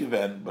Sheni is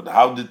given, but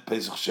how did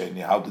Pesach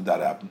Sheni? How did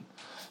that happen?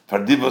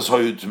 Fardivas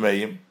hoyu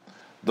tmeim.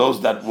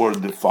 Those that were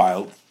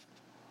defiled,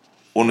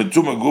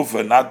 unetuma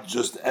gufa, not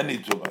just any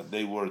tuma,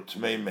 they were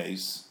tmei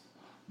meis,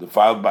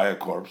 defiled by a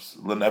corpse,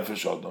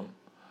 lenefesh odom,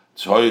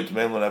 tzoyu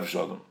tmei lenefesh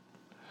odom.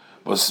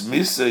 But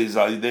misa is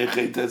alidei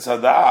cheitet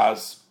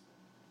sadas.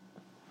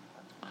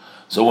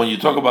 So when you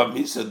talk about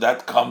misa,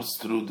 that comes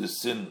through the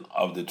sin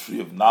of the tree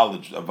of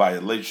knowledge, a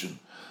violation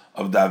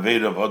of the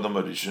aveda of odom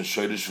arishan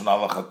shoyrish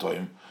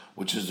v'nalachatoim,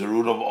 which is the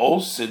root of all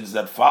sins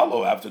that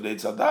follow after the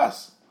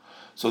etzadas.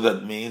 So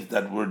that means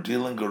that we're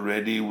dealing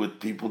already with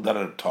people that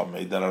are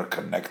tamei, that are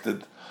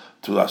connected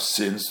to our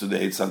sins, to the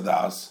Eitz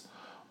Hadas,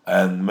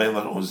 and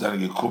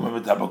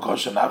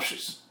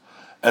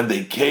and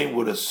they came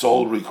with a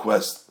sole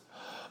request.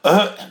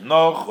 After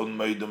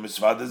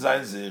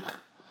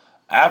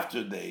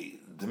they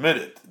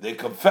admitted, they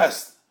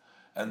confessed,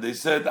 and they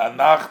said,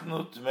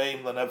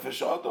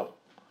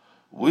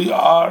 we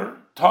are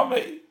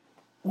Tomei,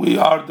 we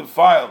are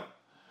defiled.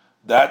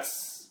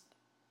 That's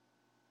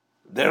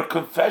their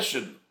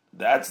confession,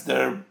 that's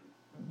their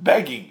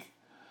begging,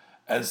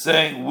 and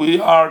saying, we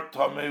are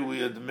Tomei,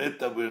 we admit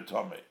that we're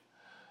Tomei.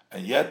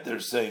 And yet they're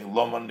saying,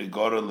 Loman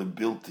Nigora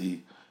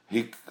Lebilti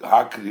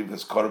Hakriv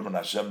as Korban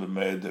Hashem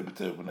b'Me'ed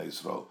b'Nei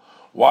Yisrael.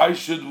 Why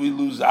should we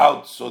lose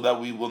out so that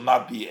we will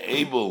not be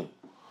able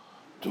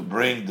to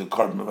bring the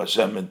Korban of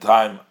Hashem in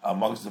time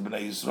amongst the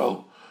Bnei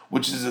Yisrael,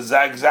 which is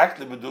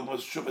exactly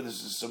B'dugmas Tshuva.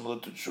 This is similar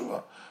to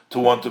Tshuva, to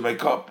want to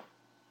make up.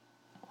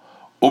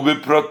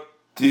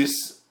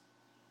 Ubiprotis,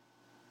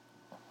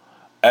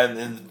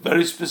 and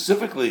very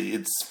specifically,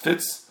 it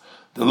fits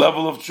the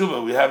level of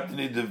Tshuva. We have to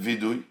need the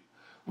Vidui,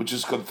 which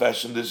is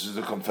confession. This is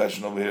the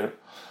confession over here.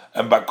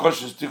 And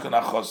Bakoshes Tikkun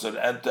HaChoser,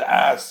 and to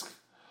ask,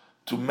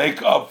 to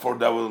make up for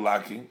that we're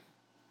lacking.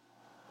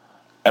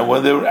 And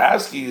when they were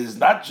asking, is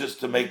not just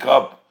to make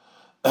up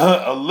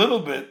a little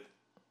bit,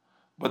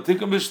 but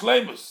Tikkun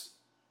B'Shleimus,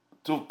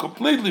 to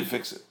completely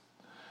fix it.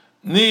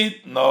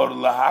 Need nor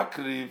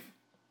lahakriv,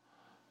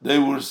 they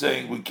were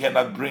saying we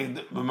cannot bring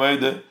the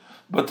B'Moedeh,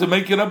 but to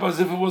make it up as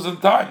if it was in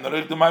time.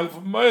 They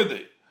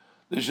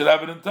should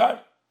have it in time.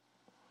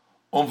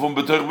 From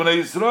B'Toich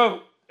B'nei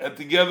Yisrael, and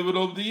together with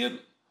all the Yidden.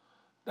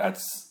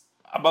 That's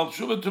about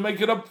Shuvah, to make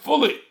it up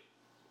fully.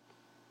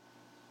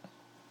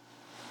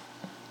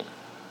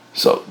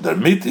 So their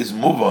meat is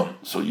move on.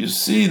 So you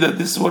see that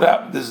this is what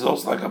happened. This is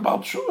also like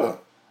about Shuvah.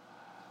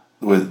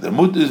 The way the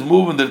mood is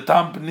moving, the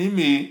tam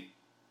pnimi,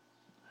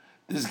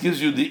 this gives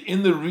you the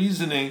inner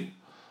reasoning,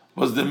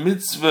 was the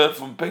mitzvah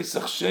from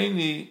Pesach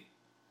Sheni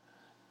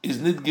is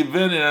not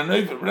given in a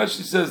Neufer.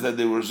 Rashi says that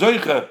they were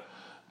zoicha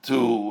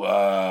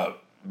to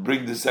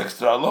bring this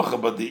extra halacha,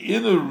 but the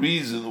inner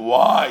reason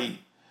why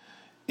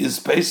is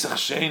Pesach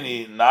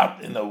Sheni not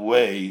in a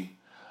way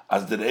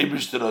as the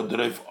Eibishter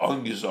Hadreif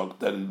Ongizok,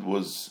 that it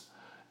was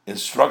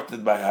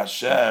instructed by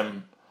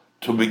Hashem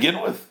to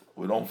begin with.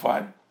 We don't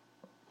find.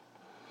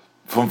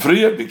 From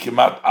Friya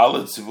Bikimat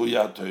Alet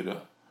Sivuya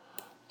Torah,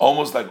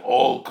 almost like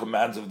all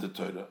commands of the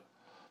Torah.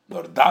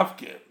 Nor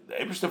Davke, the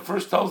Eibishter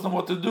first tells them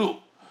what to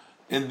do.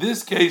 In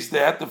this case, they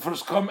had to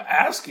first come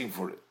asking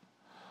for it.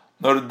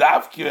 Nor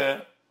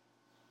Davke,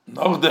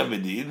 Nachdem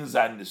mit die Jiden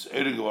seien des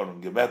Eure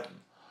geworden gebeten.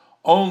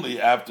 Only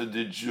after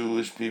the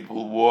Jewish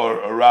people were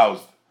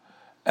aroused.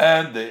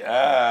 And they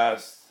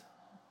asked,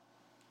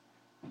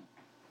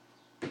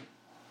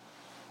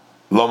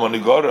 Lama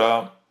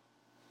Nigora,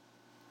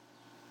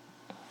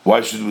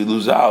 why should we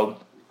lose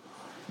out?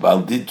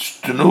 Weil die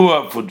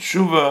Tenua for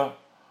Tshuva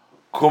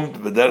kommt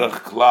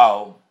b'derech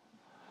klal,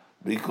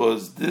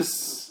 because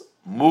this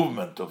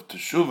movement of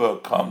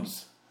Teshuva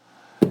comes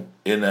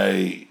in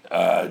a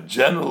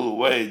general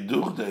way,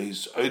 durch the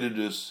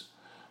Hisoidus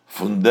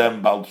von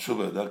dem Bal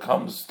Tshuva, that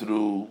comes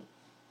through.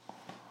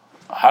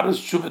 How does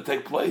Tshuva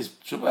take place?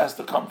 Tshuva has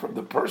to come from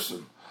the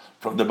person,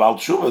 from the Bal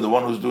Tshuva, the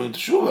one who's doing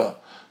Tshuva.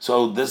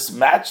 So this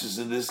matches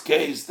in this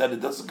case that it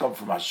doesn't come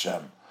from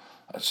Hashem.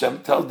 Hashem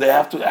tells they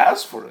have to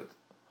ask for it.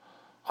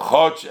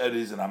 Choch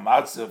is an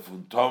amatzah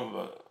von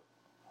Tom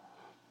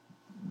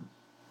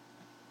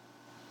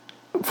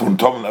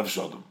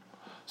Levshodom.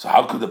 So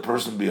how could the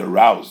person be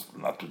aroused,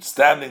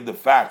 notwithstanding the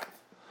fact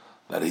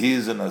that he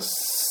is in a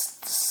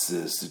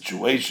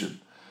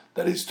situation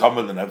that he's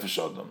Tomel and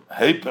Nefeshodom?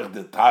 Heipech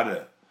de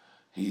Tare,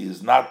 he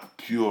is not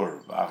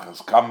pure.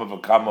 As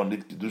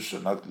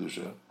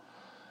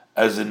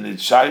in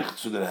Nitshayich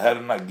to the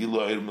Herren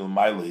Agilu Eir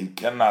Milmaila, he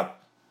cannot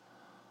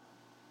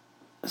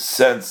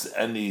sense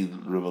any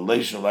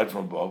revelation of light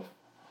from above.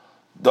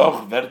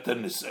 Doch werter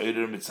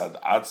niseurer mitzad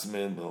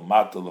atzme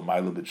milmata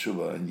l'mayla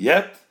b'tshuva, and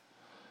yet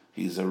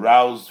he's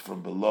aroused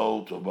from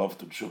below to above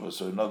to tshuva.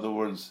 So in other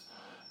words,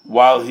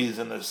 while he's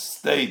in a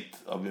state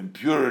of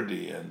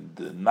impurity and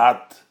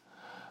not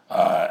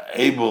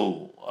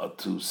able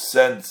to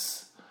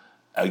sense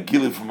a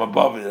gili from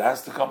above, it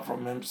has to come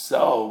from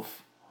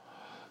himself.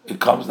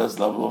 It comes as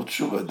level of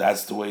tshuva.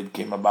 That's the way it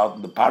came about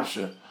in the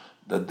parsha,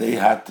 that they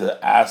had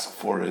to ask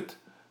for it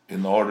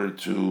in order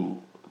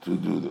to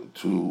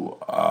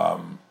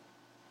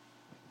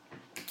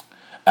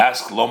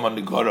ask Loma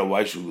Nigora,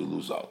 why should we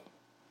lose out?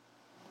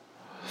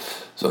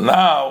 So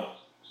now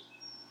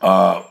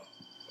the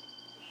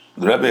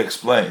Rebbe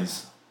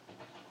explains,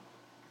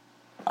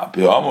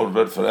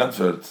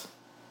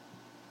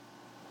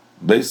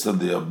 based on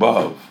the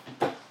above,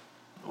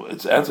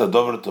 it's answer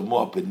dover to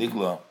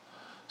penigla,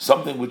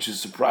 something which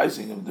is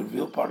surprising in the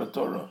real part of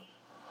Torah.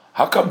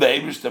 How come the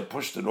Eibishter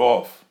pushed it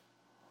off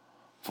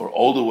for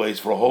all the ways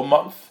for a whole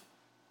month?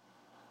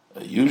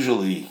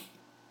 Usually,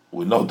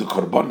 we know the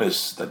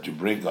korbanos that you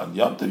bring on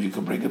Yom Tov, you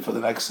can bring it for the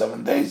next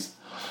 7 days.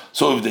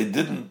 So if they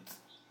didn't,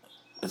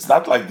 it's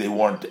not like they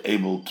weren't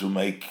able to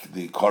make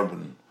the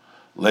korban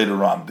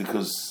later on,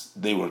 because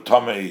they were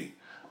tamei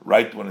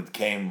right when it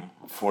came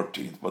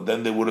 14th, but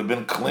then they would have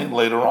been clean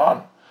later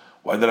on.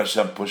 Why did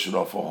Hashem push it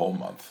off a whole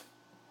month?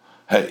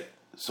 Hey,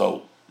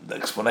 so the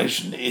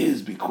explanation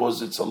is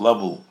because it's a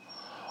level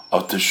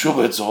of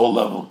Teshuvah, it's a whole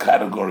level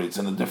category, it's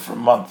in a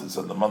different month, it's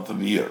in the month of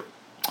the year.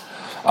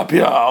 The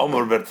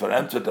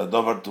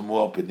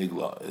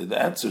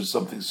answer is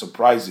something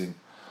surprising.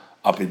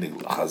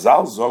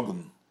 Chazal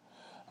Zogun,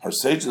 our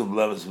sages of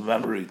Levis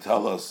memory,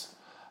 tell us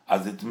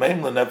as it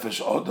maim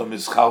lenefesh Adam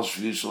is chal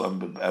shvishal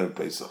and erev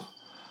Pesach,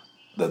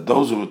 that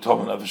those who were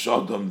told nefesh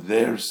Adam,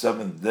 their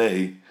seventh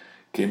day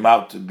came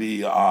out to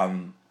be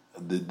on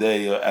the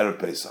day of erev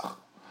Pesach.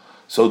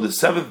 So the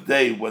seventh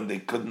day, when they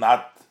could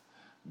not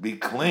be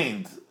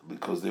cleaned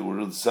because they were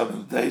in the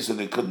seventh day, so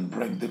they couldn't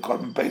bring the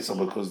korban Pesach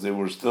because they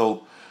were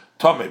still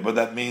tummy. But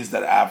that means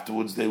that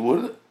afterwards they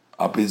would.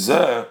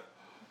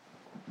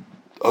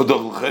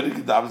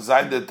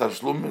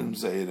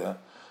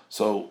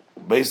 So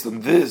based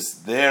on this,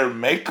 their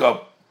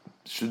makeup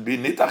should be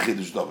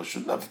nitachidush dava.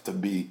 Shouldn't have to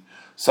be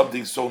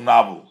something so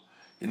novel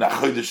in a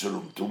chodesh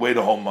room to wait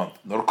a whole month.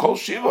 Nor kol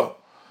shiva.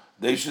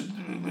 They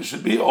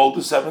should be all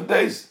the 7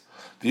 days.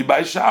 The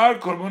by shar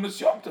korbanos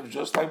yom tov,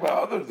 just like by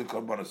other the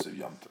korbanos of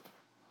yom tov.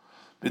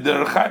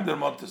 B'der Chaim der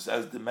Montes,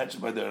 as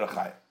mentioned by the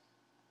Rechaim.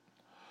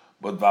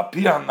 But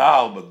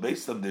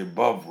based on the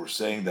above, we're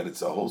saying that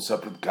it's a whole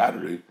separate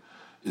category.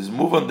 Is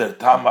move on their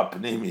tama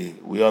pnimi.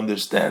 We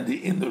understand the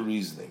inner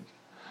reasoning.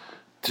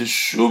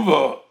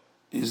 Teshuvah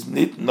is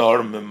nit nor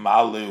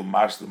memale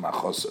u'mashli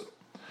machoser.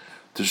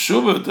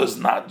 Teshuvah does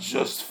not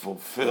just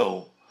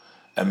fulfill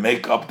and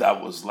make up that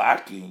was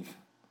lacking,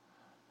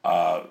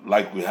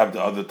 like we have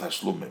the other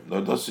tashlumim. No,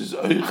 this is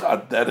oich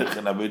ad derech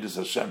in avodas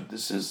Hashem.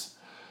 This is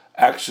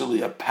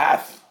actually a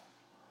path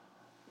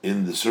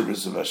in the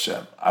service of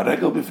Hashem.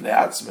 Aregel b'fnei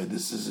atzmei.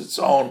 This is its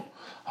own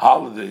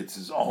holiday. It's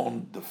its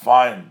own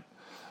defined.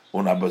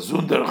 It's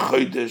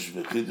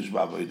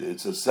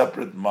a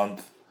separate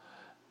month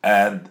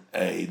and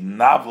a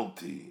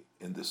novelty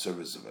in the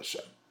service of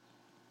Hashem.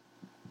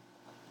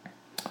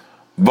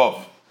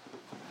 Bov.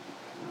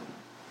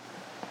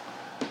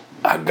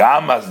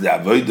 Agam as the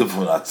avodah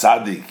from a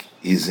tzaddik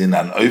is in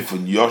an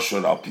oifun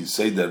yosher al pi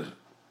seder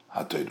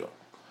haTorah.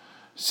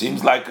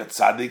 Seems like a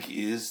tzaddik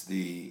is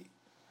the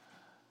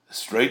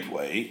straight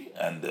way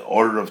and the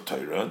order of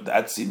Torah.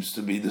 That seems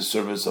to be the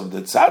service of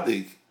the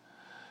tzaddik,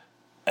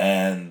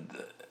 and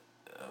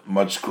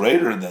much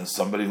greater than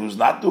somebody who's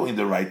not doing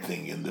the right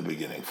thing in the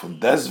beginning. From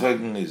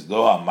deswegen is do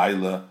a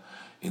maila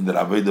in the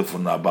avodah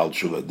von a Baal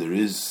Tshuva. There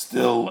is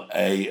still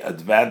a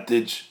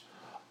advantage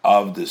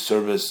of the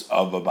service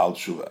of a Baal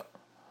Tshuva.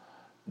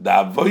 The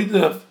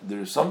avodah,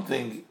 there is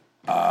something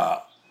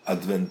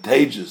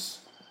advantageous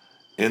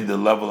in the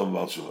level of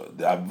Baal Tshuva.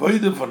 The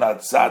avodah von a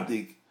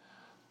tzaddik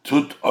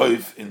tut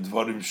oif in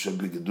dvarim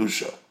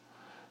shebigedusha.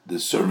 The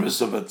service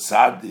of a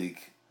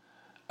tzaddik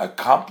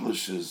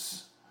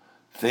accomplishes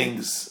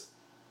things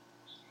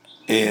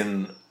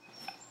in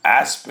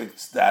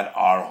aspects that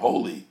are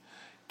holy,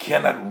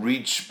 cannot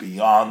reach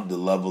beyond the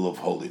level of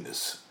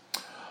holiness.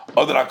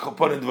 Either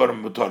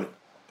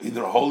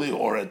holy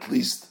or at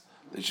least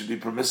they should be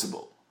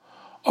permissible.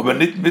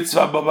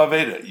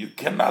 You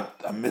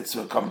cannot, a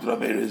mitzvah come to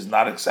Avera is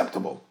not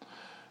acceptable.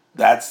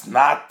 That's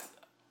not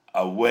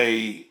a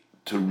way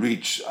to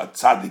reach, a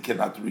tzaddik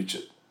cannot reach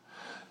it.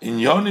 In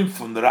Yonim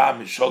from the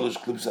Ram, Sholosh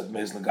Klips at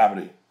Meis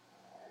Lagamri.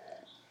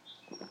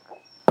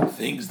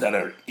 Things that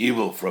are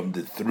evil from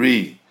the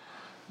 3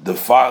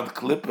 defiled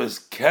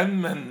clippers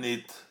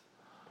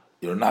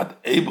you're not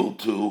able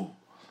to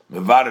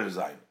mevarer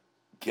zayin.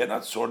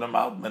 Cannot sort them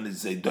out.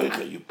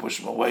 You push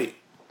them away.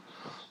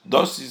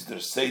 Dos is der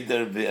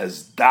seder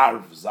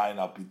ve'ezdarv zayin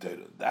al pi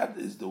Torah. That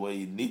is the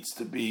way it needs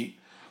to be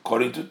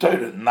according to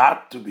Torah.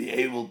 Not to be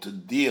able to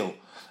deal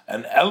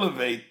and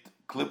elevate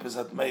clippers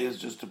at meyes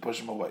just to push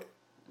them away.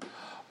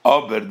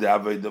 Aber the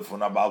avodah von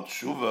Baal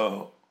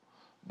Tshuva,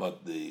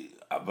 but the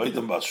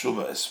avodah Baal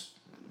Tshuva is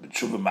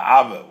Tshuva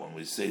Ma'ava, when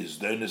we say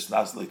Zdonis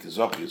Nasli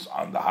Kizochi is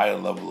on the higher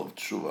level of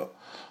Tshuva,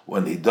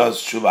 when he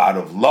does Tshuva out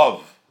of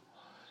love,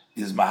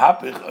 is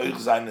Mahapich Oich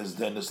Zayin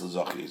Zdonis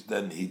Lizochi,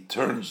 then he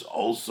turns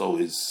also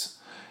his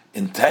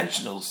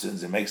intentional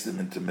sins, he makes them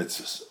into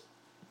mitzvahs.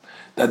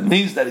 That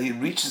means that he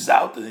reaches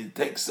out and he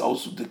takes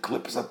also the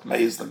clips at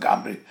Meis the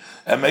Gamri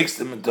and makes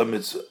them into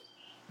mitzvah.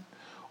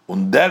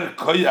 Und der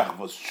Koyach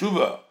was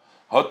Tshuva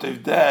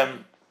hotev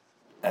them,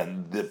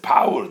 and the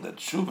power that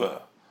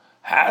Tshuva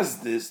has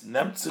this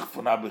nemtzich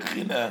von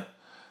abechina,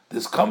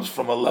 this comes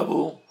from a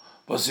level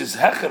was his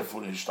hecher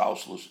von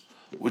ishtalshlus,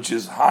 which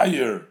is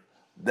higher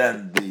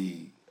than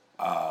the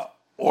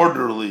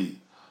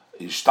orderly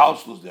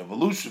ishtalshlus, the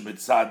evolution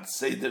mitzad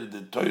seder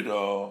the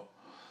Torah.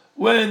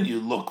 When you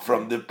look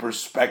from the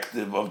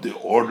perspective of the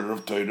order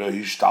of Torah,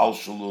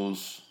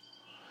 ishtalshlus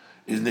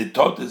is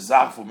nitot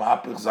zach from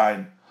hapich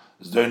zayin.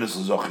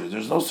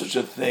 There's no such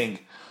a thing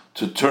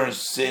to turn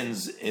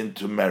sins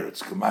into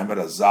merits.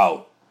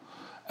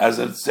 As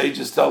the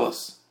sages tell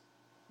us,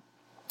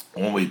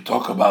 when we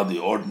talk about the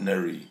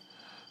ordinary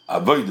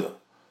avodah,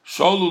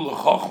 sholu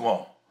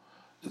l'chochma,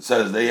 it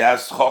says they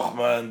asked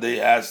chochma and they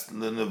asked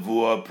the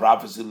nevuah,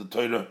 prophecy, the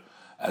Torah,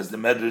 as the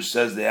Medrash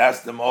says, they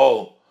asked them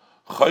all,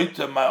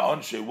 "Choyte my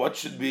onshe, what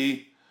should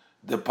be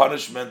the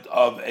punishment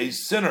of a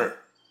sinner?"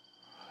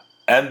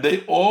 And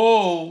they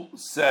all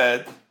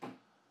said,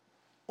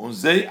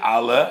 "Unzei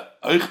ale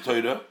oich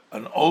Torah,"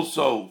 and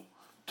also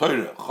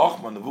Torah,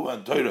 Chochma, Nevuah,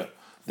 and Torah.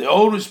 They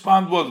all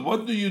respond was,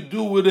 "What do you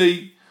do with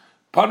a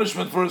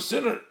punishment for a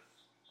sinner?"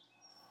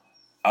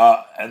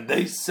 And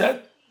they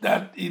said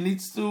that he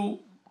needs to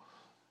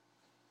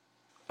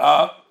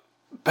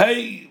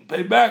pay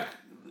back.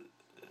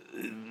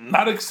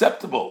 Not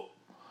acceptable.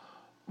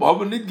 They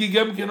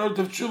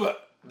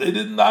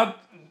did not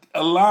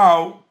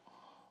allow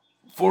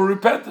for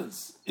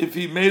repentance. If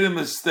he made a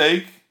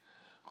mistake,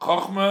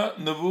 Chochmah,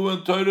 Nevuah,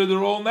 and Torah,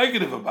 they're all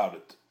negative about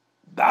it.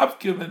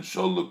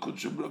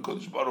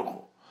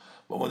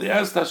 But when they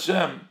asked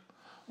Hashem,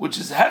 which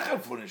is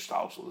hecher for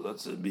Ishtalshlus,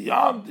 that's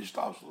beyond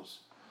Ishtalshlus,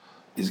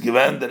 he's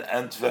given the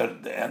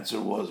answer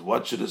was,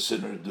 what should a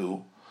sinner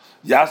do?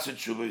 Yasid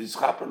Tshuva is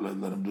chaper,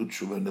 let him do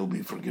Tshuva and he'll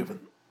be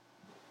forgiven.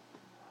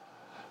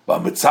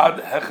 But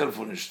mitzad hecher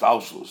for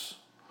Ishtalshlus,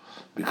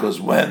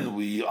 because when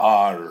we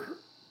are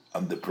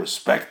on the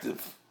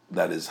perspective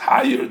that is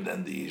higher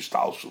than the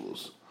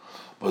Ishtalshlus,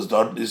 was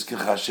dort is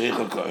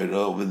kechashecha ka'ira,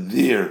 over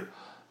there,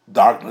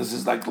 darkness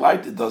is like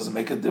light, it doesn't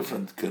make a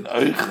difference.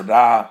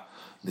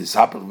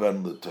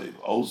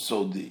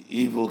 Also, the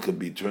evil can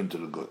be turned to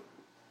the good.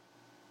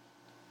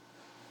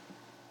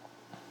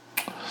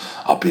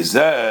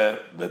 Apizeh,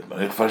 wird man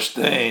nicht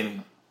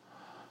verstehen,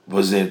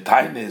 wo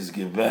Teine ist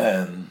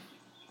gewähnt,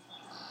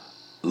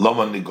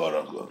 Loma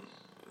Nigoragon.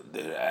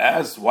 They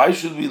asked, why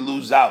should we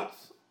lose out?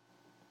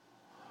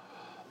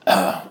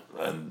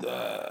 And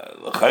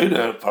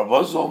L'chayre,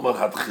 Farvozol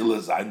Mechatchila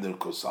Zayin der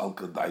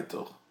Kosalka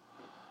Daitoch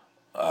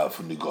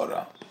from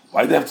Nigora.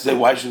 Why do they have to say,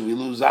 why should we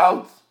lose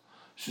out?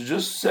 Should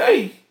just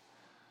say,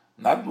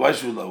 not why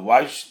should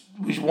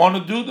we want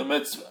to do the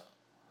mitzvah.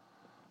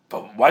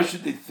 But why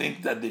should they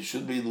think that they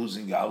should be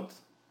losing out?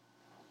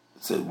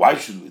 It says, why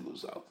should we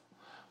lose out?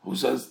 Who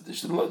says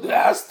they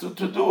asked to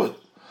do it?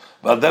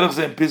 And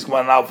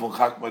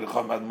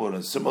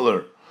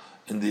similar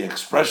in the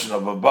expression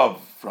of above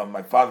from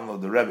my father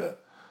of the Rebbe,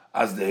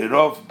 as the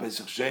Hirov from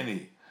Pesach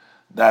Sheni,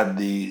 that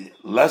the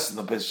lesson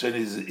of Pesach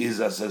Sheni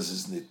is as says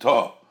is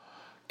Nito,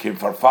 came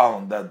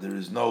farfallen, that there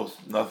is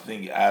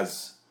nothing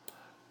as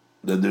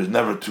that there's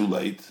never too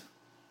late.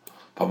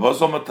 Why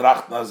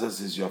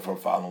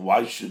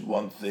should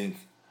one think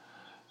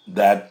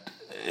that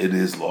it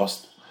is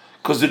lost?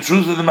 Because the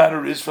truth of the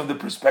matter is, from the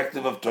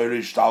perspective of Torah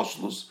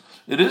Ishtalshlus,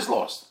 it is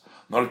lost.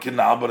 Nor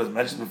kinal, but as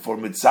mentioned before,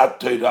 mitzat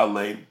Torah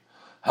alein,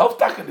 help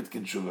takanit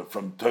kin tshuva.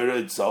 From Torah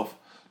itself,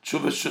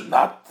 tshuva should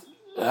not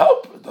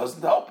help. It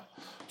doesn't help.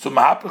 So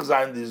mahapach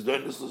zayin these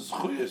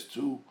doinus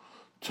to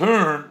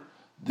turn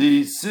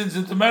the sins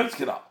into merit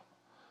kinal.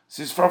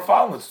 Since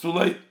farfallen, it's too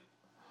late.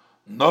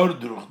 Nor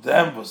durch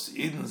dem, was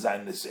Eden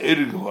sein ist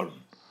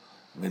geworden,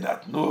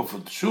 minat nur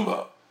von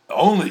tshuva,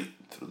 only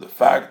through the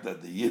fact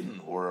that the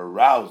Yidden were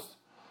aroused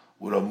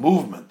with a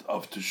movement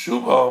of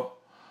teshuva,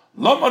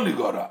 lama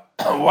nigora.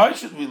 Why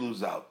should we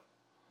lose out?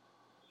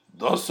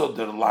 Doso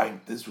der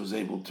line, this was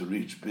able to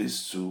reach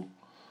bis to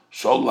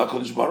Shol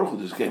HaKadosh Baruch Hu.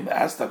 This came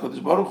asked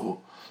HaKadosh Baruch Hu,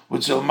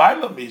 which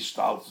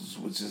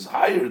is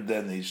higher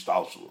than the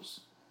Ishtalshlus.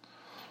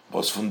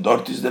 Was von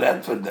dort is der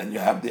Antwort, then you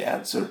have the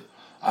answer.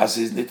 As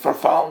is not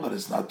verfallen, but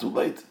it's not too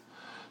late.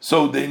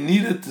 So they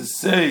needed to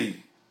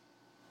say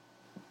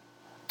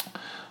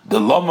the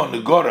Lama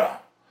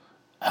Negora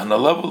and a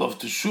level of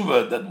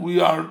Teshuvah that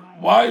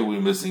why are we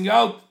missing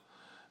out?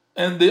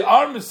 And they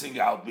are missing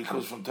out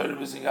because from Torah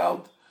missing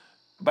out,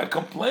 by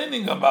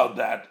complaining about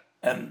that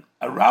and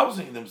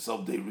arousing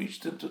themselves, they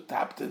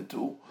tapped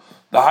into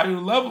the higher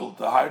level,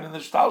 the higher than the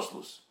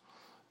Shtalshlus.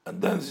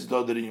 And then this is the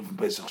other from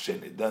Pesach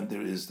Sheni. Then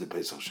there is the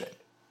Pesach Sheni.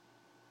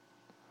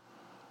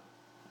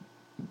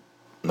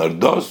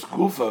 Nardos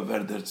Gufa where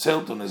der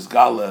Zelton is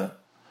Gala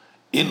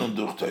in und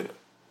durch Torah.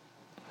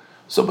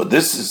 So, but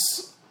this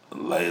is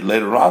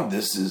later on.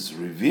 This is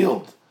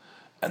revealed,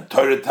 and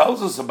Torah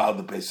tells us about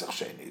the Pesach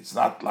Sheni. It's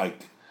not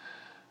like,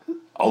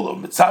 although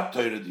mitzat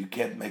Torah you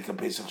can't make a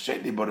Pesach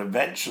Sheni, but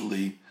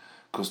eventually,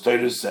 because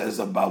Torah says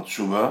about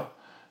Shuvah,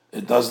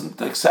 it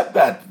doesn't accept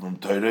that from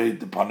Torah.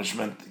 The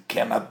punishment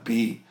cannot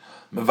be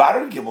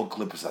mevarer gimel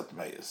klippus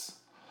atmeyas.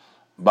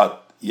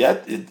 But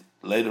yet,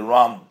 later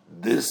on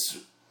this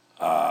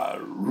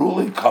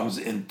ruling comes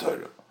in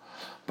Torah.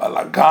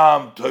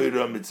 Balagam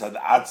Torah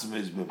mitzad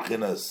atzmis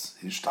b'bchinas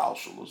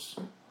hishtalshelus.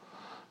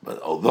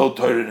 But although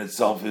Torah in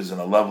itself is in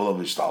a level of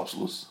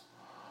hishtalshelus,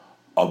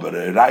 aber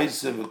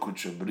reise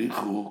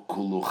v'kutshabrichu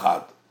kulu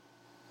chad.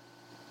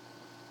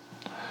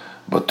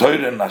 But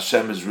Torah and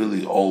Hashem is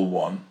really all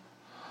one.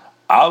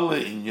 Alle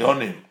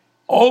inyonim,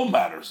 all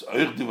matters.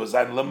 Oich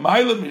divazayin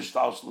l'mayla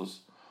mishtalshelus.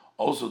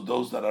 Also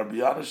those that are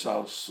beyond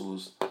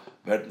hishtalshelus,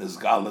 vert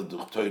nizgala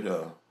durch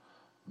Torah,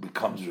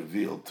 becomes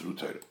revealed through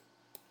Torah.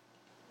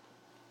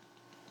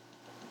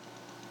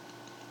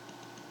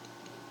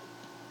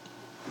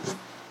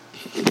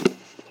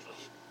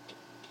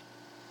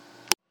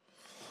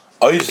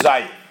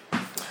 Oizai,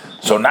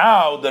 So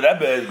now the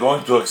Rebbe is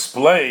going to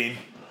explain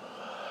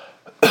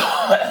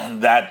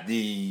that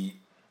the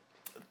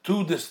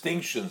two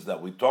distinctions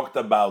that we talked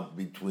about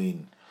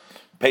between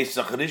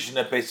Pesach Rishon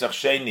and Pesach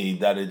Sheni,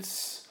 that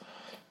it's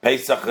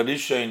Pesach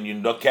Rishon,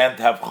 you can't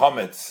have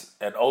Chometz,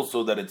 and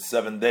also that it's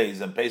 7 days,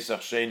 and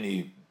Pesach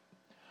Sheni,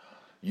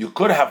 you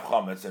could have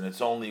Chometz, and it's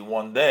only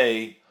 1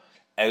 day,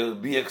 and it will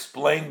be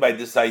explained by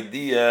this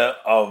idea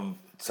of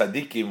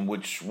tzaddikim,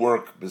 which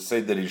work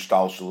b'seder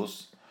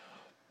ishtalshelus.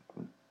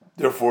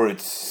 Therefore,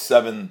 it's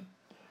 7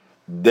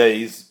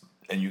 days,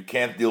 and you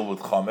can't deal with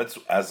Chometz,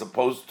 as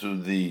opposed to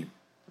the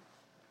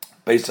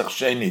Pesach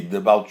Sheni, the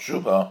Baal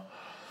Tshuva,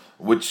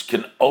 which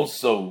can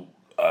also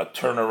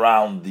turn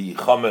around the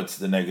Chometz,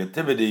 the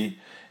negativity,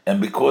 and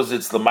because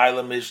it's the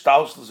Maila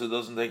Mishtalshlus, it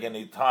doesn't take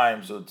any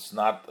time, so it's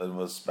not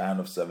a span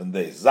of 7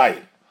 days.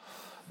 Zayin.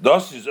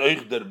 Das is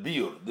Euch der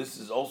Biur. This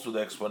is also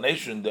the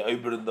explanation, the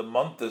Ober in the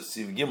Monte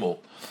Siv Gimel.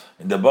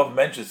 In the above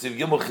mentioned, Siv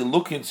Gimel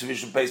Chilukin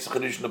zwischen Pesach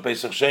Rishon and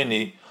Pesach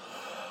Sheni,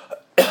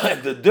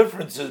 the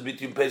differences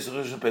between Pesach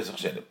Rishon and Pesach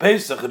Sheni.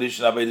 Pesach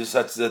Rishon, Avedis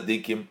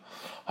HaTzadikim,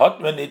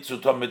 Hot Menit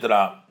Sutom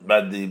Mitra,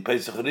 but the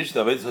Pesach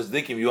Rishon, Avedis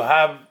HaTzadikim, you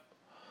have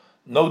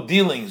no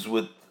dealings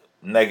with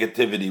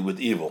negativity, with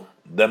evil.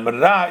 The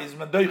Mera is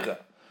Medoicha.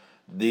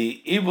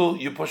 The evil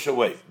you push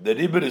away. The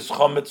Riber is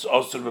Chometz,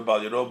 Osir,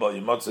 B'Bal Yero, B'Bal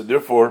Yemotze.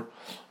 Therefore,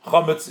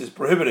 Chometz is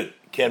prohibited,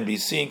 can be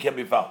seen, can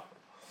be found.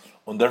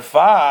 Und der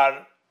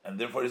Far, and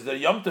therefore is there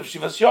Yom Tov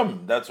Shivas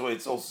Yom. That's why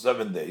it's also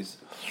 7 days.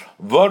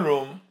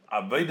 Varum,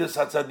 Avedis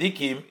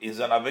HaTzadikim is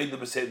an Aveda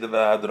B'Seder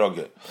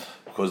V'Hadroge.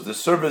 Because the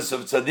service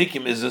of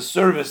Tzadikim is a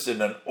service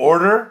in an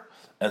order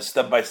and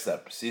step by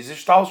step.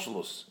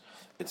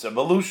 It's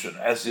evolution,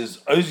 as is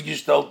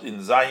ausgestellt in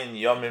Zayin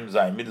Yomim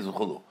Zayin Midas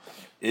Chulu.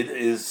 It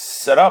is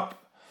set up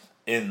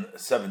in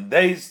 7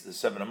 days, the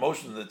 7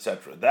 emotions,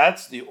 etc.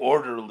 That's the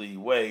orderly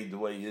way, the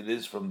way it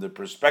is from the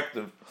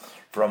perspective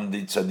from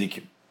the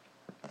tzaddikim.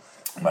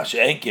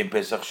 Masha'enki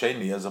Pesach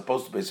Sheni, as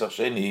opposed to Pesach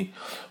Sheni,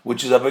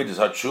 which is Avodas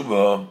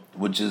HaTshuva,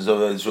 which is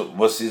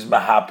was is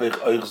mahapich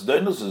oichs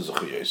doinus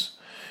zechiyos.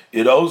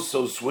 It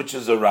also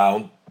switches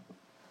around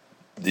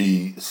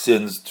the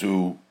sins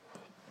to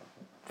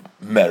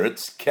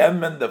merits.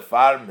 Kemen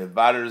defar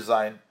mevarer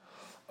zayin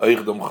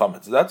oichdom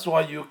chametz. That's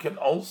why you can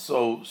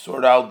also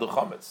sort out the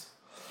chametz.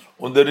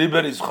 Und the riber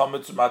is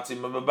chametz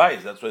matzim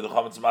mebayis. That's why the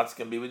chametz matz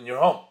can be in your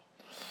home.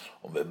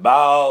 Und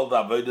bebal the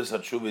avodas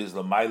hatshuva is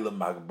l'mayla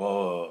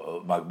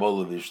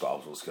magbol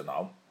v'ishtalshus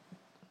kanal.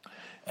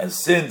 And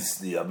since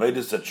the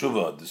avodas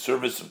hatshuva, the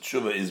service of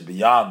tshuva, is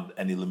beyond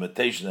any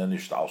limitation and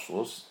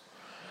ishtalshus,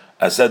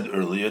 as said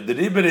earlier, the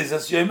riber is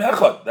as yom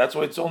echad. That's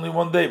why it's only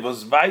 1 day.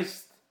 Was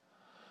weist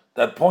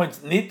that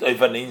points nit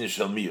auf an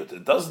initial miyut.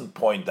 It doesn't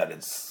point that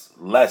it's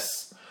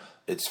less,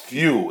 it's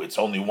few, it's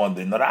only 1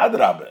 day. Not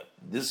adrabe.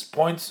 This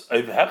points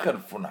auf hecher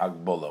von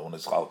hagbola when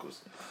it's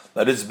chalkus.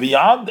 That it's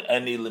beyond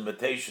any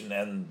limitation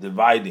and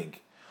dividing.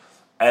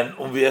 And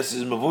umvies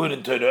is mavur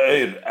in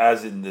Torah,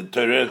 as in the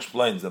Torah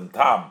explains them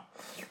tam.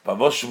 How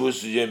come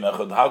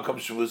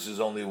Shavuos is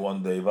only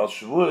 1 day? Val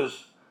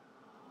Shavuos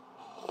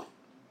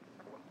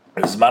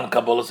is man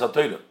kabbalas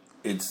haTorah.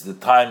 It's the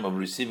time of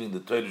receiving the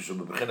Torah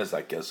shuba b'chinas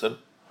haKeser,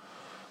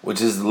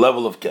 which is the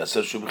level of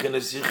Keser.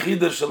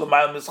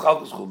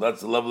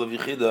 That's the level of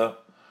Yechida,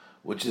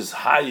 which is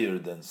higher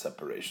than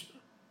separation.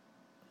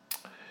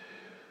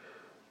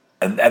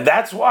 And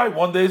that's why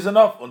 1 day is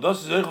enough. Und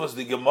das ist was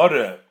the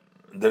Gemara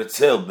der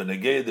Zel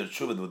benegei der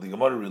Tshuva, what the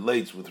Gemara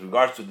relates with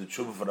regards to the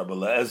Tshuva for Rabbi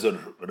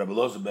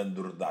Elazar ben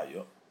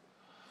Durdayo.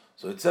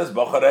 So it says,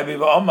 Bachar Rebbe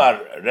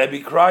v'Omar,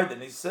 Rebbe cried,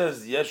 and he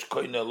says, Yesh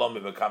koine elomi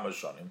v'kama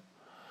shonim,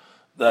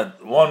 that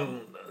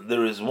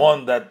there is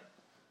one that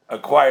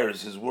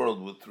acquires his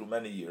world through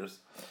many years,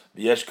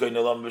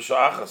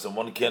 and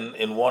one can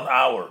in 1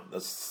 hour.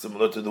 That's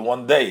similar to the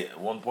 1 day at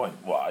one point.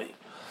 Why?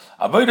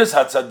 Avodas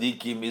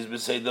hatzadikim is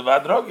b'seidah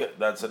v'adroge.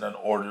 That's in an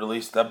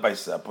orderly, step by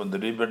step. When the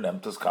river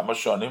nemtas kama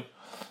shonim,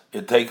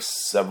 it takes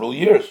several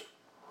years.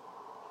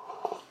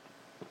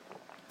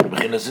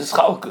 B'chinas is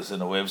chalkus,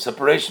 in a way of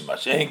separation.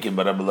 Masha'enkim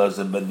bar Rabbi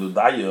Elazar ben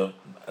Dudaya,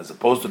 as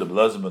opposed to the Rabbi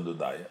Elazar ben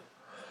Dudaya,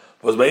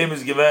 because by him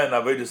is given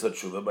avodas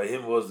hatshuva. By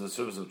him was the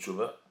service of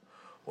tshuva.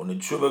 When in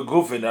tshuva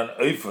gufin and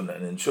oifen,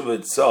 and in tshuva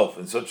itself,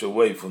 in such a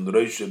way, from the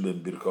Rosh ben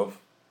Birkov,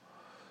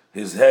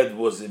 his head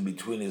was in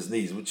between his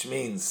knees, which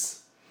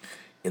means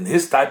in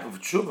his type of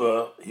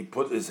tshuva, he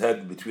put his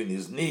head between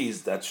his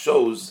knees. That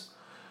shows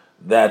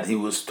that he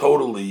was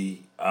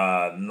totally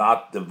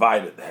not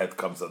divided. The head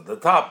comes at the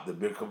top, the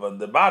Birkov on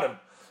the bottom,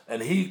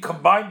 and he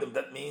combined them.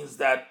 That means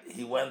that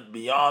he went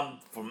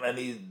beyond from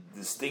any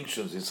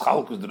distinctions. His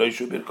chalkus the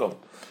Rosh Birkov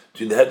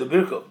between the head of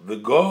Birkov, the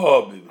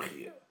go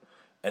b'bchiyah,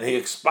 and he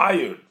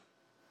expired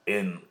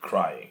in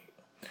crying.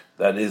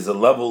 That is a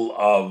level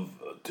of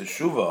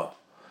teshuvah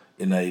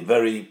in a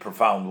very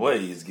profound way.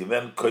 He's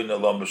given koine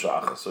elam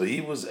b'sha'achas. So he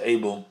was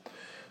able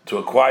to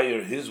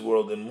acquire his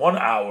world in 1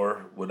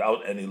 hour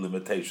without any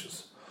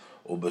limitations.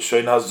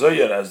 Ub'shoin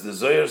hazoyer, as the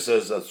Zoyer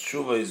says, that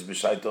teshuvah is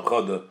b'shayt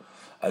choda.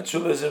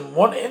 Teshuvah is in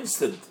 1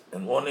 instant.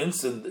 In 1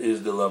 instant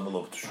is the level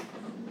of teshuvah.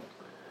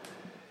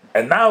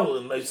 And now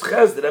in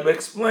Ches, the Rebbe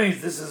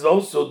explains this is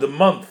also the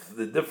month,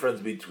 the difference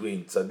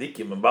between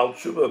Tzadikim and Baal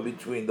Tshuva,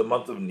 between the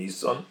month of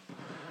Nisan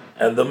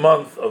and the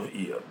month of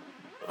Iyar.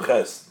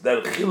 Ches,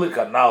 der Chilik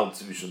Anal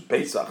zwischen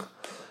Pesach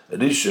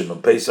Rishon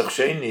and Pesach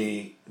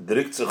Sheni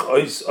drückt sich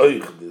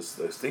euch, this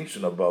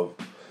distinction above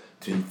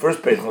between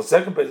first Pesach and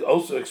second Pesach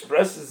also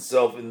expresses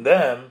itself in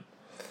them,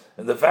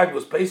 and the fact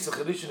was Pesach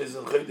Rishon is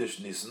in Chodesh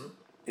Nisan,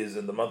 is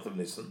in the month of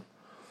Nisan,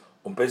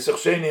 and Pesach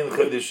Sheni in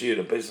Chodesh Iyar,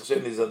 and Pesach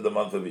Sheni is in the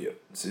month of Iyar. It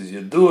says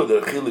Yedu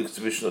der Chilik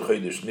zwischen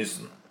Chodesh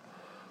Nisan,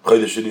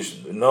 Chodesh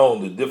Rishon. We know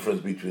the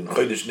difference between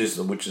Chodesh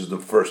Nisan, which is the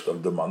first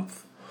of the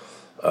month,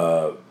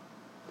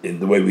 in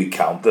the way we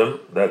count them,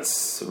 that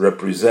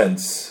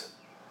represents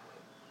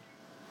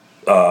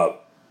the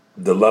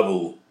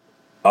level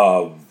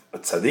of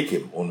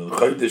tzaddikim. And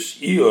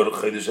Chodesh Iyar,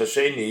 Chodesh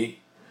Hasheni,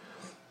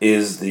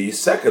 is the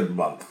second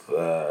month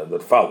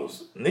that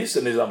follows.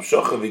 Nisan is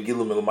Amshocha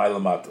v'gilu milmayla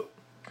mato.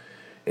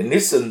 In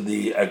Nisan,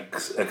 the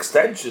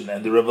extension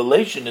and the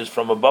revelation is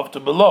from above to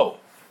below.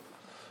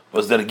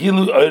 Was der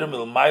gilu eure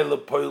milmayla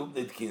poil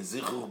nitkin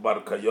zichuch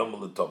bar kayom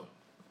letom.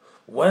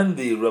 When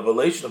the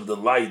revelation of the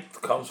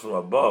light comes from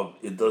above,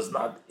 it does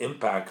not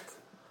impact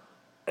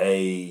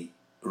a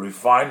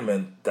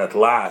refinement that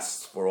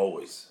lasts for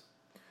always.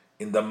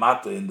 In the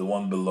mata, in the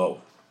one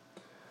below.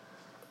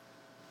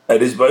 On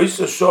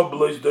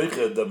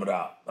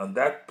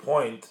that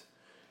point,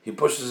 he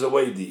pushes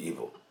away the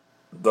evil.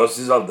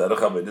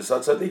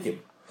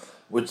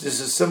 Which this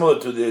is similar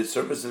to the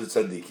service of the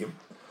tzaddikim.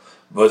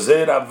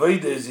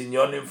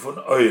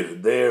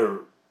 Their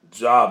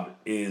job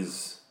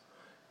is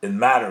in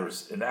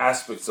matters, in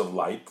aspects of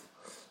light,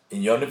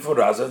 in yonim fun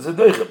raza and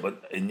zedoicha,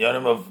 but in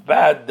yonim of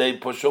bad they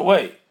push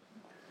away.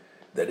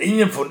 That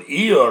inyan fun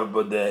iyur,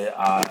 but the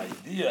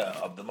idea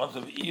of the month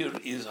of Iyur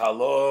is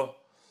halo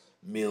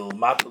mil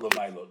matul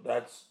amaylo.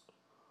 That's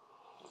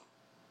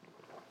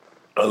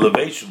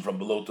elevation from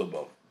below to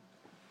above.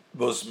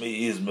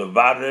 Bosmi is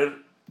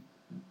mevarer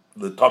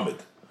the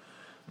tomid.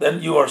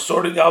 Then you are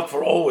sorting out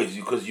for always,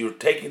 because you're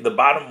taking the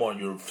bottom one,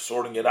 you're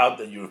sorting it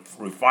out, and you're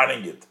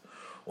refining it.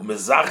 And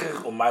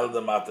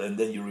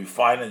then you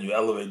refine and you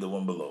elevate the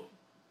one below.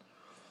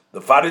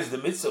 The far is the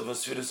mitzvah of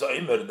Sfiras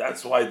Omer.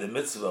 That's why the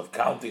mitzvah of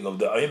counting of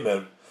the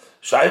Omer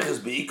Shaykh is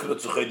beikra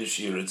to Chodesh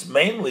Iyar. It's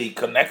mainly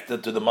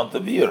connected to the month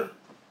of Iyar.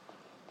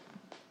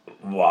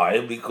 Why?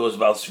 Because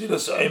Val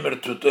Sfiras Omer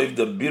tutoiv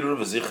the birur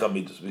v'zicha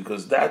midos.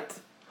 Because that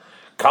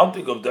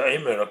counting of the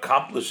Omer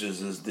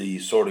accomplishes is the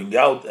sorting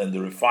out and the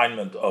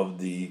refinement of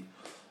the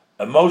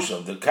emotion,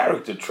 of the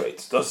character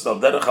traits. That's al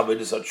derech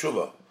avodas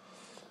hatshuva.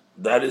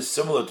 That is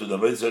similar to the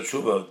avodas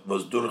hatshuva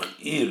was durch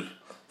ir.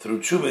 Through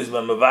tshuva is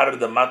mevarer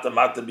the mata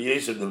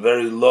b'yesher, the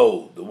very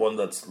low, the one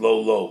that's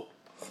low,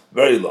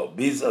 very low.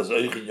 Biz as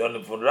oichin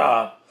yonim von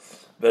ra,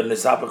 ben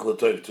nesapach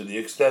l'toiv, to the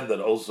extent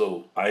that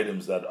also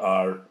items that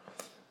are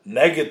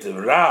negative,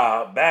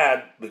 ra,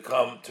 bad,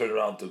 become turned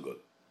around to good.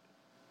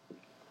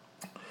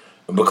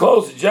 And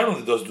because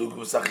generally those do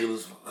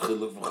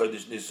chiluk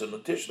v'chodesh Nisan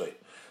and Tishrei.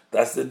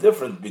 That's the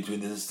difference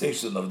between the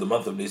distinction of the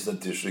month of Nisan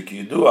and Tishrei.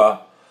 Ki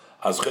yidua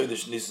as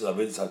chodesh Nisan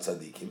avodas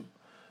hatzadikim.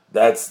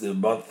 That's the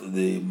month.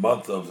 The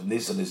month of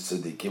Nisan is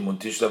tzadikim, and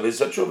Tishrei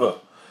avodas hatshuva.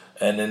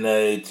 And in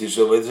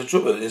Tishrei avodas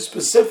hatshuva, in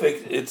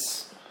specific,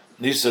 it's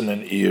Nisan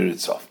and Iyar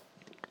itself.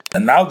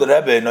 And now the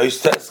Rebbe in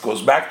Oistes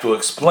goes back to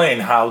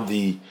explain how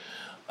the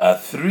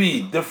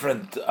three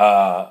different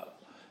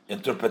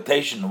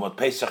interpretation of what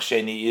Pesach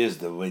Sheni is,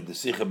 the way the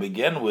Sikha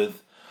began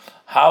with,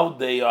 how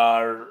they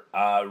are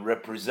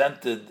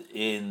represented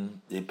in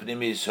the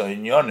Pnimis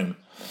Ha'inyonim,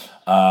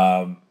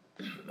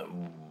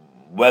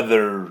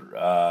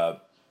 whether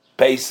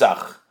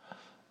Pesach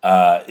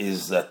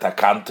is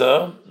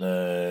Takanta,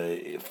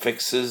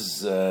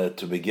 fixes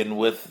to begin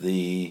with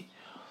the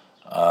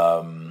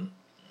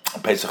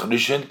Pesach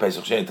Rishon,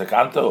 Pesach Sheni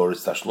Takanta, or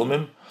it's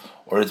Tashlumim,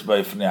 or it's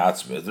by Fnei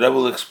Atzmi. The Rebbe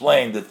will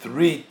explain the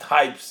three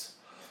types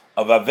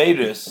of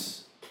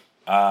Averis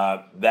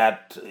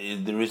that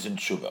there is in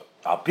Tshuva.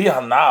 Al Pi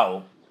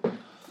Hanal,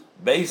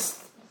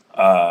 based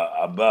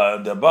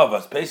above,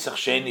 as Pesach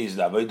Sheni is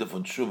the Aveda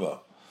von Tshuva,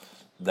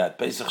 that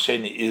Pesach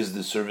Sheni is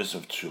the service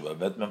of Tshuva.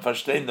 But men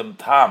verstehen dem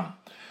Tam.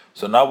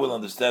 So now we'll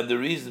understand the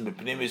reason. In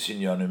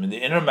the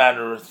inner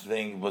matter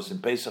thing was in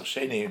Pesach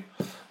Sheni.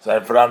 So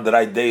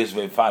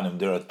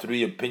there are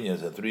three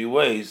opinions and three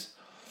ways,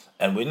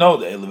 and we know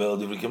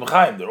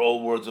the they're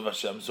all words of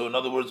Hashem. So in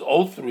other words,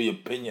 all three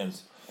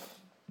opinions.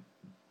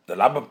 The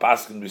Lama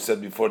Paskin we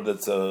said before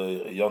that's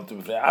Yom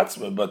Tov B'fnei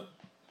Atzma, but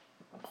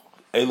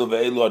Elu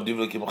ve'elu are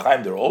Divrei Kim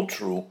Chaim. They're all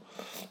true,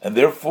 and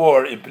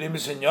therefore in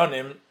Primis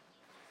Inyonim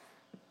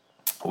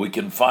we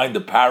can find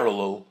a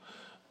parallel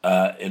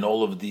in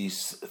all of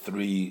these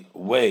three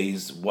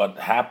ways. What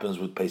happens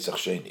with Pesach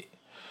Sheni?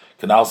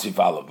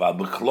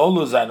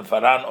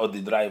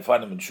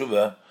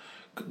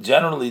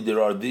 Generally,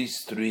 there are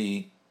these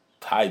three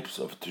types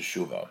of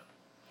teshuva.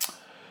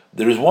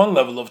 There is one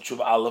level of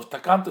teshuva, aleph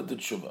takanta to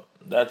teshuva.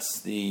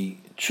 That's the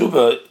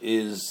teshuva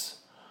is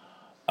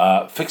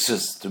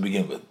fixes to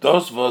begin with.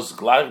 Those was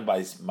gleich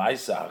by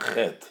Maisa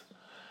Achet,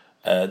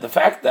 The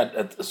fact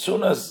that as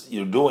soon as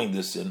you're doing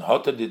this in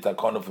Hotel di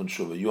Takona von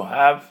Shuva, you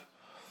have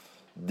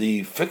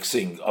the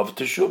fixing of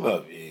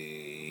Teshuvah.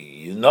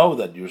 You know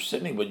that you're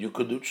sinning, but you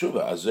could do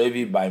Teshuvah.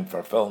 Azevi beim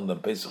Verfällen dem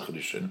Pesach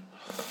Rishon.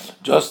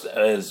 Just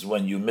as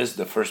when you miss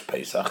the first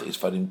Pesach, is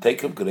for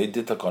intake of Greit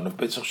di Takon of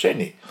Pesach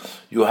Sheni.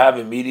 You have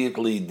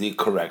immediately the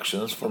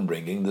corrections from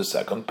bringing the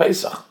second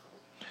Pesach.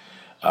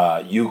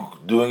 You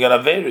doing an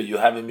Avera, you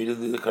have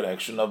immediately the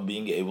correction of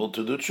being able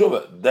to do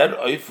Teshuvah. Der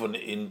Oifun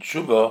in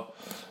Teshuvah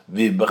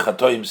vi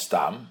b'chatoim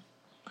stam,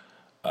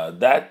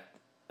 that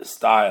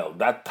style,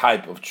 that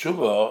type of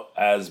tshuva,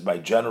 as by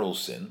general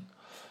sin,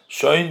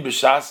 shoin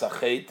b'shas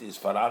achet is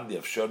faran the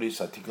afshori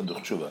satikun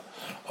durch tshuva.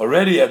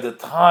 Already at the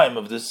time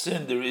of the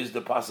sin, there is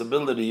the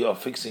possibility of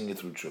fixing it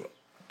through tshuva.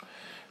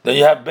 Then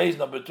you have base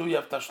number 2, you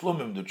have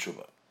tashlumim du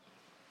tshuva.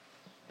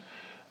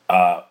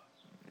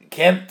 You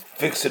can't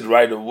fix it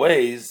right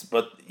away,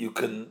 but you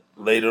can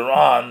later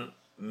on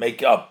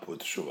make up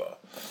with tshuva.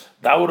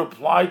 That would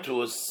apply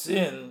to a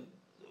sin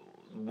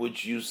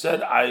which you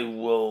said, I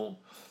will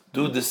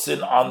do the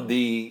sin on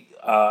the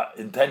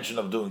intention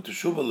of doing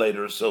teshuva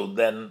later, so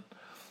then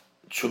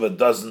teshuva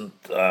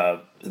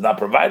is not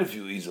provided for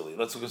you easily.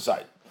 Let's look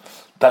aside.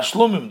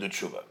 Tashlumim the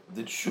teshuva.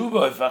 The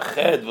teshuva, if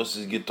ached was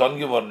geton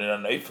geworden in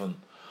an eifon,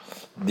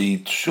 the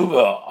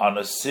teshuva on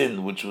a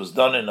sin which was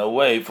done in a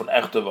way from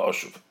echtov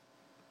oshuv.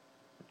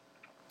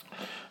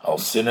 I'll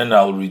sin and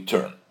I'll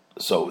return.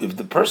 So if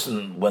the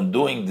person, when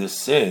doing this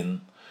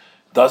sin,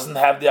 doesn't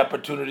have the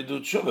opportunity to do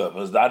tshuva,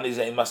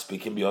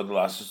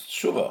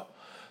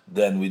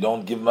 then we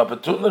don't give him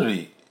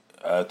opportunity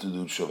to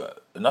do tshuva.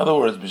 In other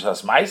words, at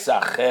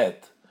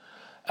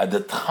the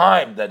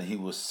time that he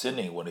was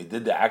sinning, when he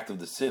did the act of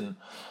the sin,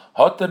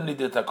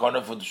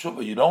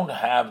 you don't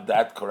have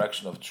that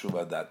correction of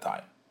tshuva at that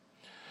time.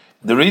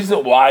 The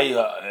reason why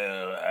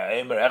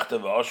I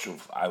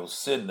will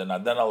sin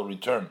and then I'll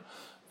return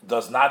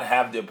does not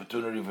have the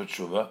opportunity for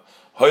tshuva,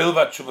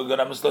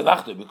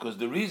 because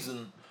the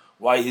reason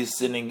why he's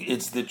sinning,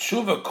 it's the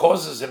tshuva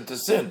causes him to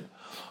sin.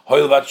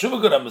 You can't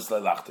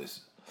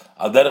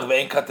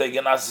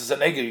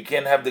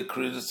have the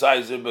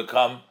criticizer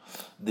become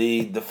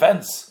the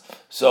defense.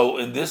 So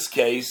in this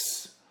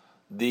case,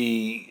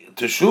 the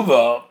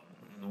teshuva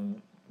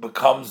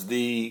becomes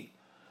the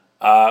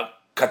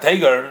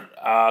kateger,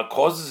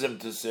 causes him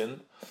to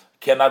sin,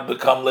 cannot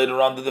become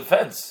later on the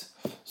defense.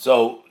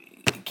 So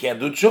he can't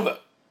do tshuva.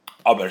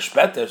 Aber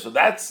später, so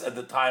that's at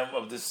the time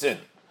of the sin.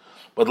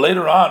 But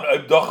later on,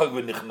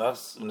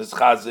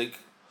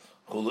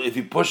 if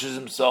he pushes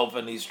himself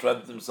and he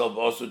strengthens himself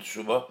also to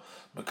tshuva,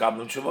 he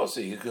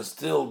can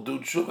still do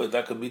tshuva.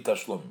 That could be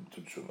tashlum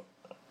to tshuva.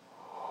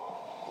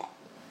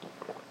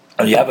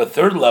 And you have a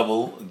third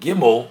level,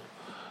 gimel,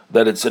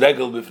 that it's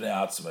regel b'fnei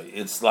atzmai.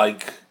 It's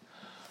like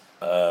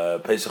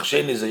Pesach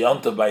Sheni is a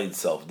yontav by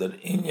itself. That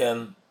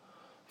inyan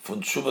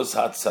von tshuvas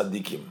hat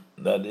tzadikim.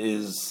 That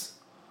is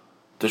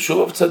the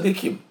tshuva of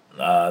tzadikim,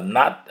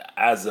 not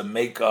as a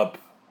makeup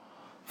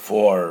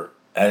for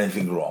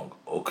anything wrong.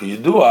 Okay,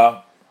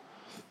 Yidua,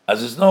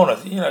 as is known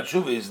as Inyan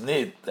Tshuva is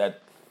nit,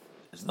 that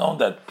it's known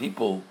that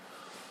people,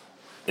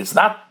 it's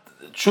not,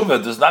 Tshuva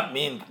does not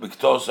mean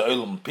because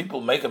people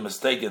make a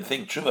mistake and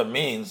think Tshuva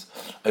means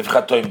in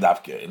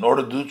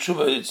order to do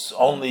Tshuva, it's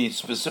only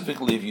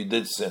specifically if you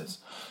did sins.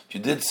 If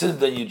you did sins,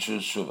 then you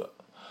choose Tshuva.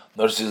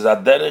 Nor says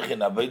Aderech in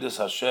Avedis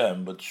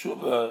Hashem, but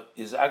Tshuva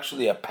is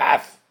actually a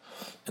path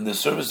in the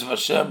service of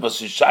Hashem,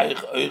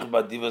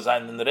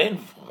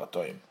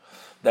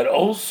 that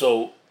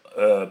also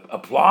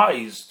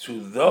applies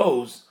to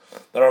those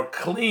that are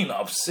clean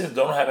of sin,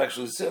 don't have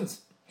actually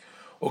sins.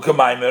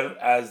 Ukamaimer,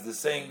 as the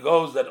saying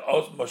goes, that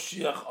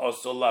Mashiach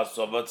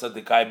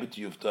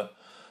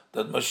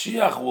that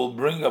Mashiach will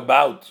bring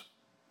about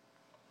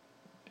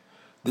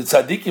the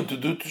tzaddikim to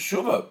do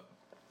teshuvah.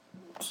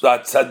 So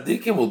that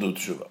tzaddikim will do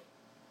teshuvah.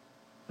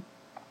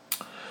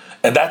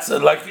 And that's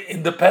like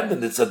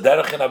independent. It's a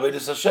derech in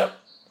Avedis Hashem.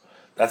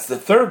 That's the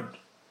third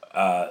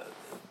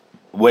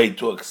way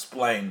to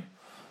explain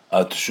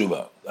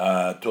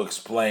Teshuvah, to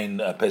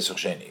explain Pesach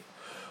Sheni.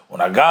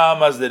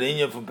 Unagam as the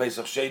inyan from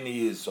Pesach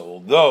Sheni is, so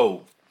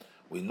although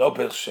we know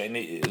Pesach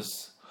Sheni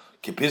is,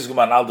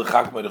 Kipizguman al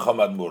dechak merechom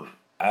admur,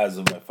 as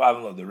my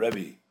father-in-law, the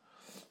Rebbe,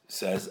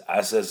 says,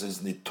 as is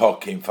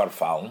nitok came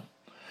farfallen,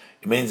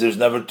 it means there's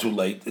never too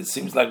late. It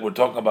seems like we're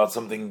talking about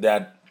something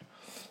that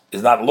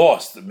is not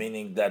lost,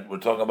 meaning that we're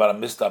talking about a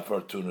missed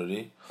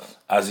opportunity.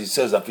 As he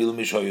says, afil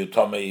misho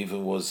yotome,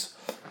 even it was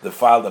the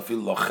file,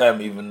 afil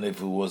lochem, even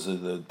if it was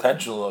the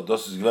intentional,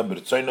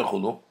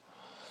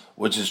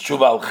 which is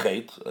tshuva al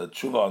chet,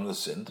 tshuva on the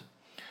sin.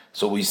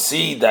 So we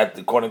see that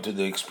according to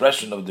the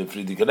expression of the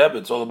Frierdiker Rebbe,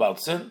 it's all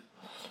about sin.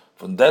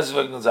 Von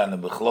deswegen seine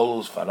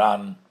bechlolus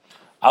faran,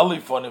 alle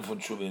von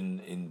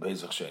tshuva in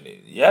Pesach Sheni.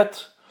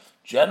 Yet,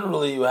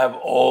 generally you have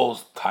all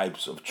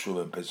types of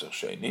tshuva in Pesach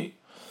Sheni.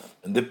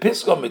 In the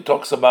Pisgam, it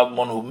talks about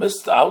one who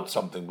missed out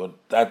something, but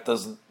that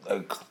doesn't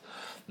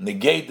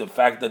negate the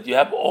fact that you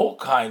have all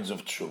kinds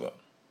of tshuva.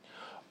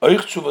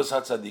 Oich Tshuvas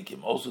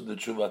HaTzadikim, also the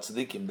Tshuva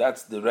HaTzadikim,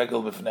 that's the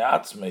Regel B'fnei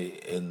Atzmei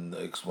in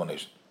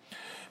explanation.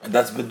 And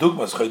that's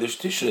Bedugmas Chodesh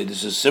Tishrei.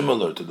 This is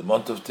similar to the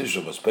month of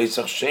Tishrei. But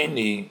Pesach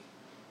Sheni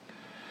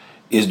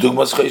is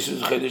Dugmas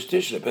Chodesh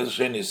Tishrei. Pesach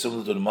Sheni is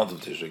similar to the month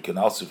of Tishrei,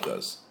 Kenal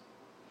Sivchas.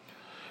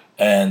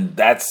 And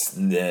that's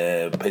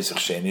Pesach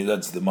Sheni,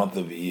 that's the month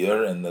of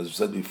Iyar, and as I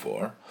said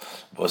before,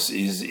 was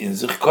is in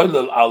Zich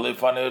Koilel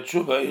Aleph Anei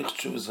Tshuva, Ich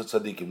Tshuvas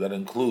HaTzadikim. That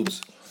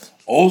includes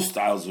all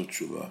styles of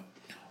Tshuva,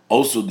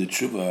 also the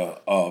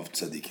Tshuva of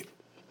Tzadikim.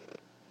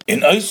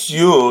 In Ois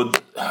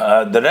Yud,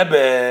 the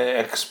Rebbe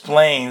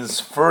explains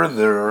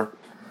further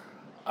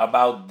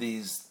about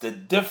the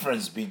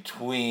difference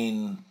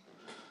between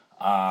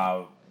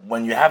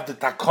when you have the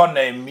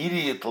takone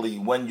immediately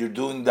when you're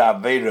doing the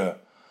Aveira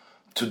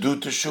to do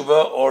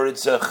Teshuvah, or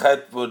it's a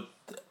chet with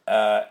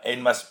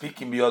ein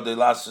maspikim biyodei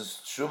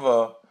lasus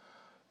Teshuvah,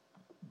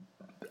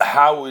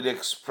 how it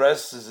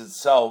expresses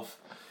itself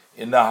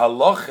in the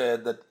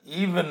halacha that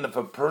even if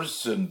a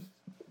person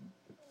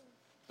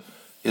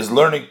is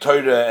learning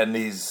Torah and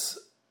he's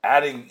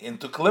adding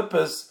into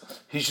klippas,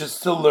 he should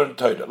still learn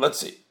Torah. Let's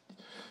see.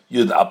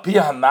 Yud api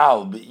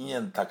hanal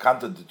be'inyan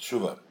takanta de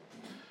tshuva.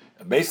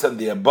 Based on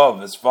the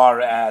above, as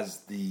far as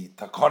the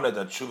takana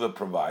that tshuva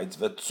provides,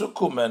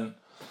 v'tzukumen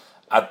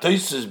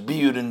atoises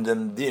biyur in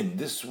den din.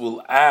 This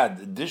will add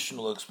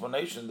additional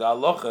explanation. The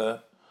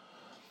halacha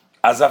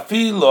as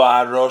afilo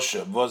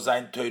arosha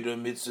v'zayin Torah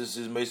mitzvahs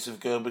is meisiv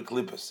k'er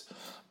beklippas.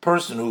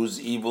 Person who's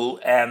evil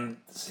and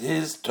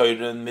his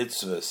Torah and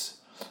mitzvahs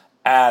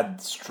add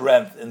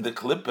strength in the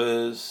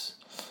klippas,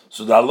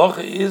 so the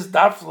halacha is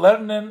daf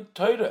lernen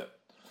Torah,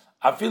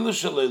 afilu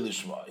shalei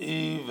lishma,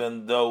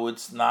 even though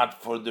it's not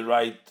for the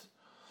right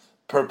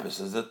purpose,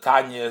 as the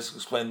Tanya is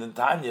explained in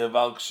Tanya,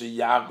 val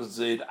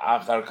k'sheyachzir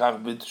achar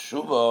kach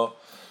b'teshuva,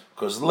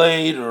 because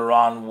later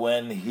on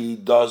when he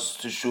does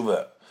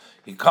teshuva,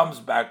 he comes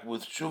back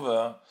with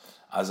teshuva,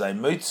 as I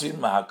moitzin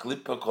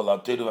ma'aklipa kol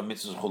ha'torah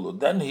v'mitzvos chulu,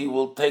 then he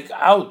will take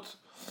out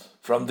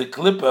from the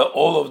klippa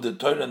all of the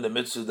Torah and the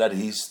mitzvah that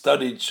he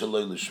studied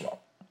shaloi lishma.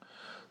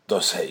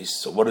 Dos heis.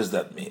 So what does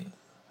that mean?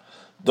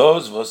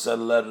 Dos was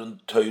learn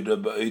Torah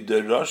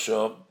b'oidei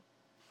Rasha,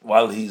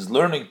 while he's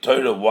learning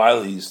Torah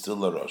while he's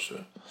still a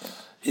Rasha,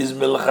 is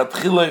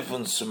milchatchiloi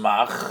fun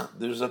smach.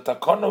 There's a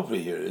takon over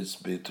here. It's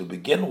to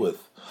begin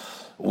with.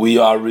 We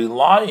are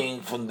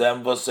relying from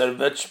them was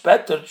vet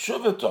better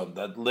tshuvaton,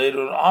 that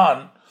later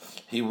on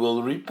he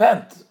will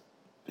repent.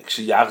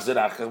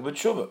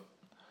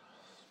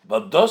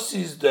 But this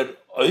is der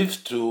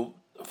Oiftu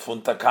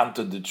von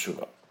Takanta de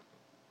Tshuva.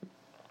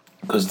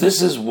 Because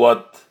this is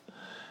what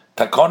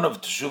Takon of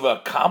Tshuva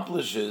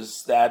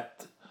accomplishes,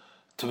 that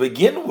to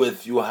begin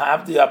with, you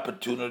have the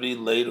opportunity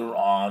later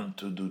on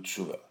to do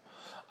Tshuva.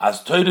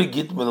 As Torah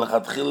git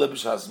melchatchila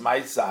b'shas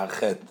ma'isa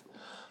achet.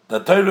 The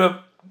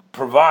Torah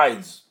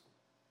provides,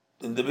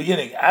 in the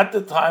beginning, at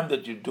the time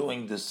that you're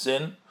doing the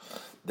sin,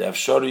 the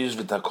afshoriyus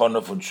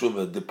v'takona von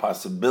Tshuva, the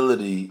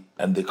possibility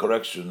and the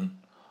correction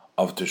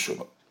of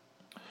Teshuvah.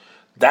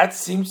 That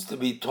seems to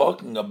be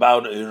talking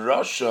about a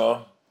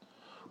Rasha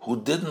who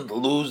didn't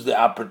lose the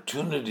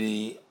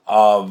opportunity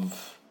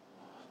of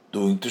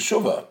doing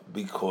Teshuvah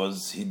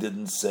because he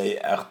didn't say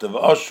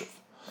Echtev Oshuv.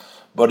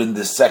 But in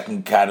the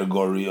second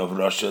category of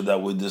Rasha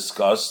that we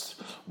discussed,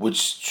 which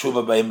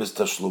Teshuvah B'hem is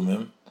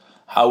Tashlumim,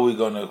 how are we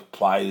going to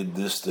apply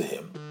this to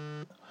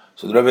him?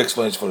 So the Rebbe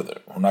explains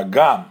further.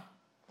 Unagam,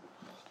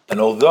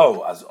 and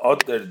although as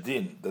Oder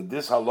Din, that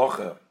this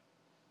halacha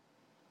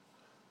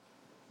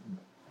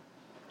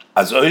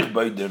as oich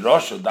by the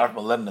Rosh darf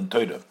man lernen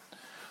Torah.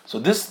 So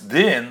this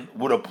din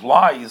would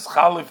apply is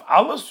chalif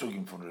alles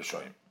sugim from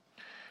Rishoyim.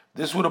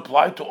 This would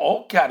apply to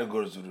all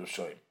categories of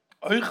Rishoyim.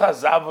 Oich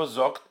hazava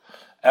zokt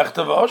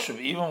echtev oshuv,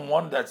 even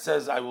one that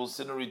says I will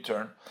sin and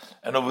return.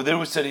 And over there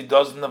we said he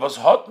doesn't have us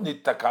hot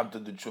nit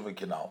takanta the tshuva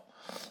kinal.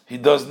 He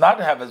does not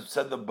have, as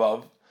said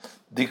above,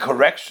 the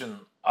correction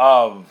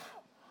of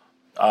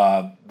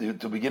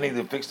the beginning,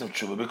 the fixed of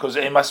tshuva, because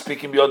ema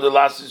speaking beyond the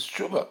last is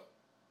tshuva.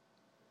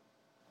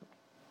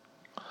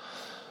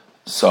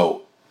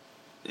 So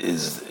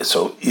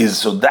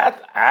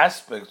that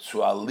aspect to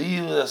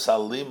aliyas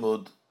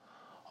alimud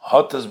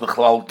hotas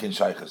b'chlal kin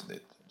shaychas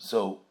nit.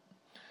 So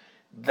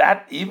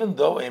that even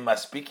though ema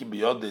speaking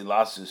beyond the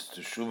last is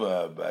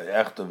teshuva by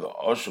echtev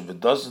oshuv, it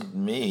doesn't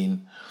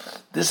mean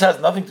this has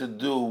nothing to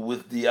do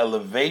with the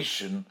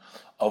elevation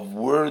of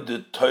where the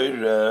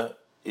Torah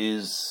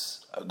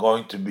is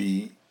going to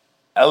be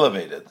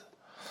elevated.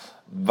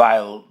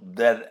 While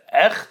der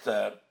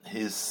echter,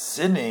 his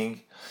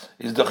sinning,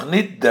 is doch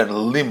nit der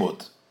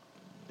limud.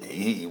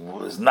 He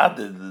was not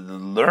the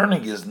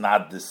learning is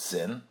not the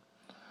sin,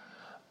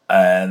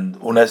 and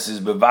unes is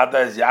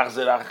bevada is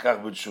yachzer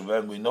achkach b'tshuva,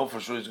 and we know for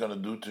sure he's going to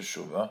do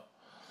teshuva.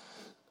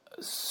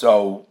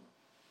 So,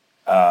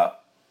 and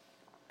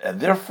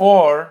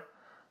therefore,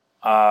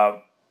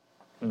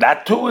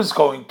 that too is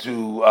going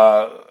to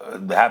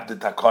have the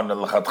takon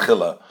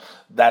l'chatchila,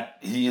 that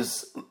he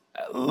is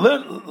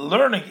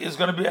learning is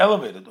going to be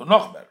elevated.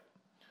 Unochmer.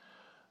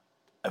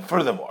 And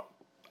furthermore,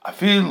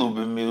 Afilu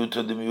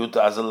b'miuta d'miuta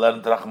as a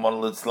learned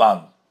Rachmana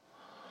litzlan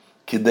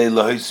kidei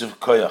lahisif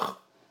koyach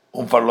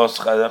farlos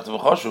chayach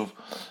v'choshuv.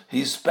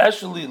 He's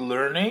specially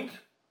learning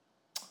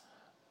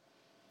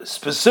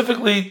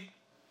specifically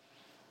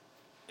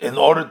in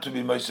order to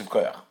be Mosif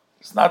Koyach.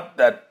 It's not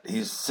that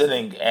he's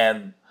sinning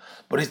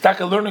but he's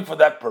learning for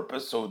that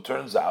purpose. So it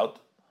turns out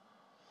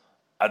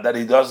that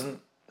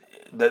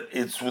that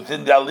it's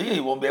within the Aliyah. He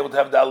won't be able to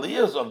have the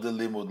Aliyahs of the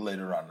Limud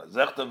later on.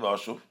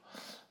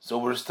 So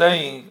we're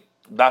saying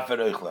Dafer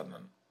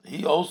Eichlernen.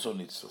 He also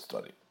needs to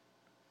study.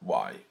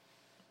 Why?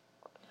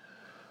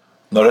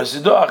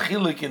 Noresido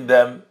achilik in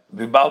them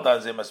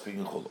bibalda zema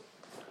speaking chulu.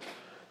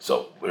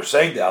 So we're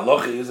saying the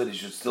halacha is that he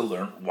should still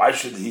learn. Why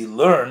should he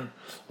learn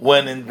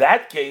when in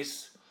that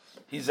case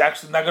he's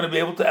actually not going to be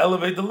able to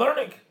elevate the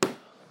learning?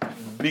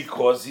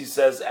 Because he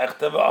says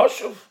echte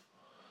v'ashuv,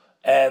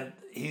 and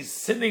he's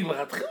sinning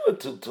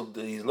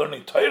lechatchila he's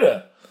learning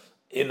Torah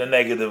in a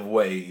negative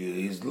way.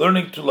 He's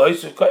learning to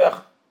loisuf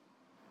koyach.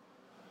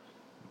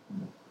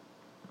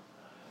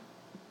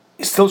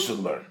 He still should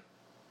learn,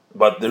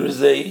 but there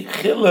is a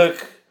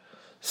chiluk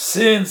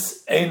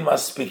since ein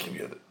maspikim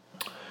yud.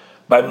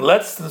 By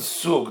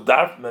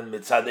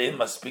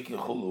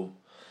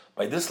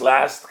this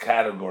last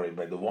category,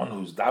 by the one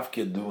who's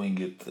dafke doing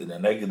it in a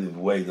negative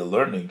way, the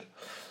learning.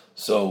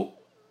 So,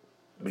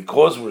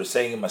 because we're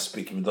saying him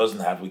speaking, he doesn't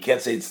have. We can't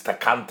say it's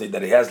takante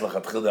that he has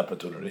lachatchil the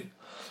opportunity.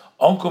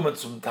 Onkum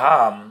zum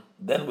tam.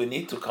 Then we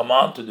need to come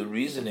on to the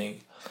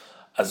reasoning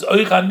as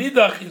oich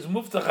hanidach is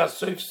muftach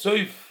soif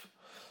soif,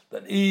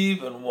 that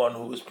even one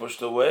who is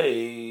pushed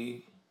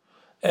away.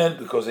 And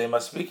because they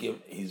must speak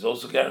him, he's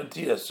also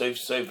guaranteed that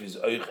Seif is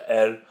Oich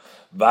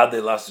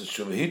Vade Lasses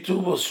Tshuva. He too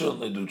will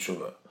certainly do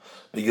Tshuva.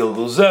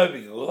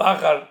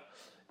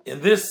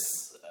 In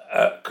this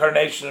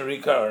incarnation or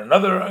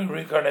another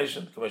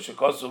reincarnation,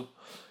 that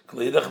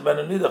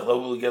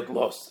will get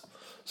lost.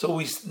 So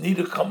we need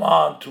to come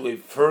on to a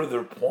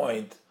further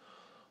point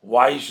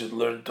why he should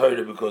learn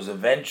Torah, because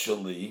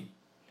eventually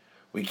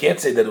we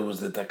can't say that it was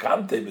the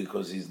Takante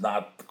because he's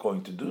not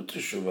going to do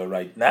Tshuva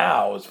right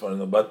now, as far as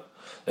but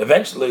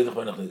eventually, but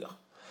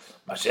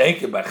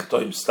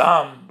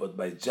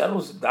by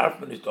general,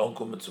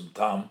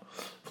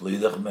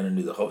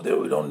 over there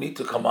we don't need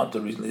to come on to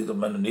reason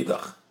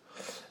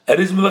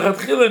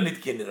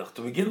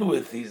to begin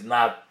with. He's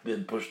not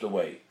been pushed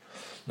away.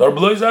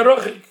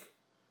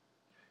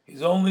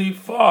 He's only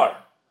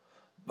far.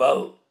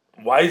 Well,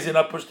 why is he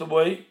not pushed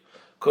away?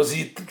 Because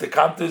the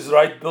kanta is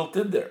right built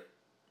in there.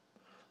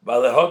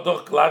 Because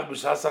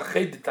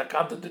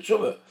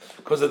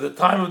at the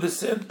time of the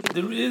sin,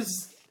 there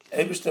is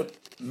Eibishter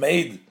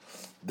made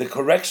the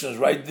corrections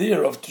right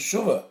there of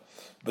Teshuvah.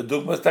 But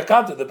Dugmas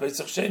Takanta, the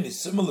Pesach Sheni,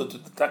 similar to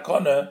the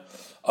Takana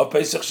of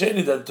Pesach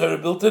Sheni that the Torah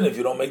built in. If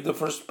you don't make the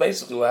first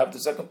Pesach, you'll have the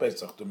second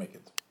Pesach to make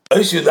it.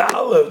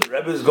 The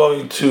Rebbe is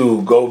going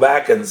to go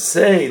back and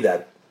say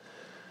that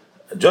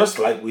just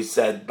like we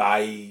said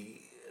by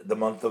the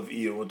month of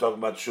Iyar, we're talking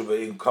about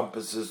Teshuvah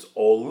encompasses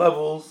all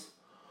levels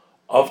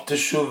of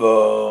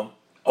Teshuvah,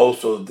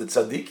 also the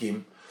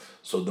tzaddikim.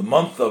 So the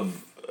month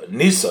of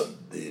Nisan,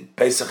 the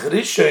Pesach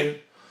Rishon,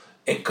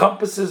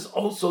 encompasses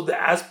also the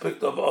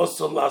aspect of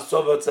also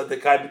la'asova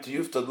tzaddikai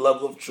b'tiyufta, the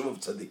level of Teshuvah of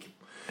tzaddikim.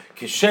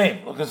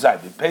 Kishem, look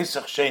inside, the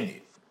Pesach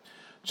Sheni,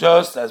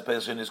 just as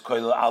Pesach Sheni is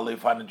koil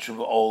aleph and Teshuvah,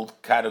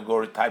 old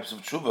category types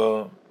of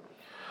Teshuvah,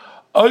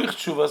 oich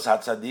Teshuvahs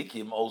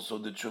ha-tzaddikim, also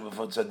the Teshuvah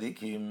for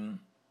tzaddikim,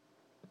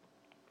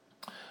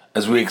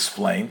 as we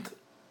explained,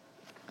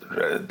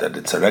 that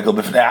it's a regel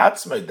b'fnei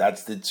atzmai.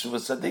 That's the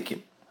Teshuvah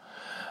Tzadikim.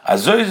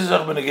 Azoy is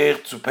auch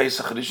b'negeich to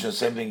Pesach Rishon. The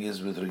same thing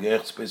is with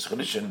regeich to Pesach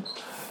Rishon,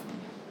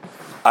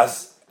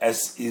 as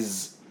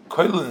is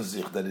koilen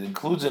sich, that it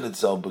includes in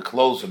itself, but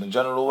close in a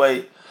general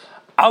way,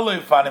 alle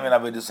fanim in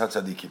avodas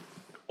hatzadikim,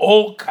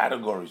 all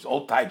categories,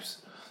 all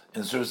types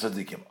in service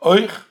tzadikim.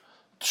 Oich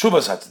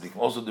Teshuvah Tzadikim,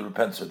 also the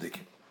repentance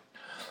tzadikim.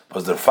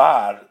 Because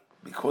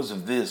because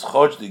of this,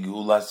 although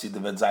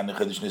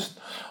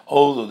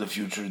the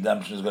future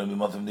redemption is going to be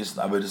month of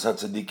Nisan, Avodas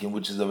HaTzadikim,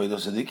 which is the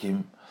Avodas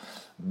HaTzadikim,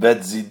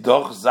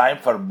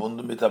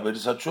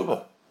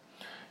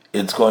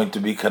 it's going to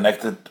be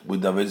connected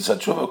with the Avodas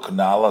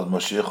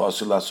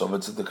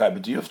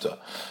HaTzuvah.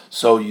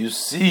 So you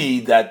see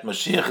that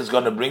Mashiach is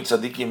going to bring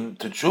Tzadikim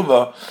to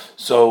Tshuva,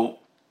 so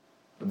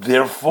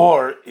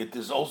therefore it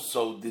is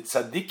also the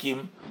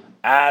Tzadikim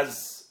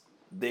as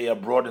they are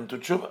brought into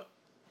Tshuva.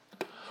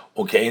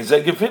 Okay, in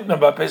Zegefitna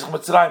by Pesach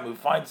Mitzrayim, we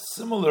find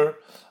similar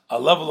a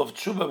level of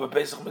tshuva by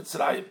Pesach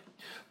Mitzrayim.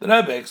 The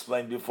Rebbe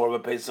explained before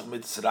by Pesach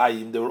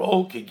Mitzrayim, they were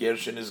all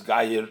Kegershin is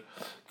Gayer,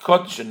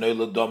 Kodesh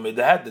Noila Domi.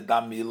 They had the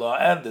Dam Milah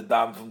and the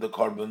Dam from the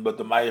Korban, but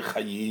the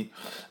Mayachayi,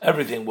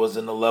 everything was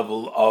in the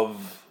level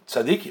of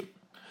Tzadikim.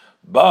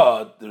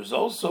 But there's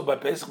also by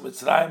Pesach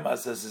Mitzrayim,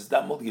 as says,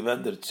 Damul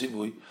Givender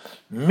Tzivui,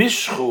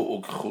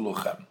 Mishchu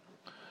Ukchuluchem.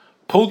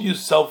 Pull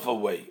yourself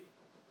away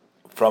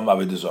from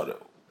Avodah Zarah.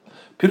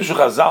 Pull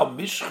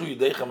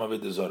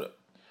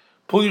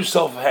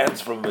yourself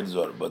hands from Avodah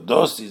Zarah. But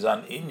those is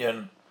an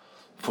inyan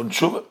from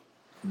Tshuva.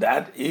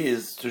 that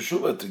is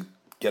teshuva, to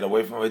get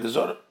away from Avodah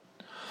Zarah.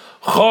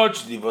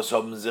 Chotz die was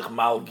haben sich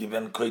mal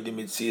given koidim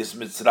mitzias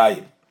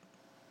Mitzrayim.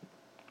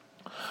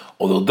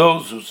 Although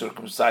those who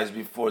circumcised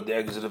before the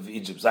exit of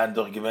Egypt, sein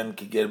doch given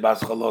kiger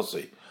bas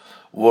chalosei,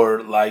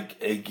 were like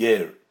a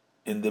ger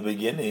in the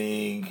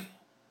beginning,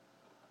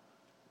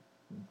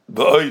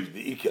 beoid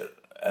the iker,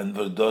 and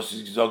für das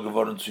ist gesagt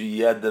geworden zu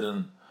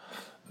jederen,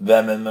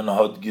 wenn man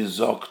hat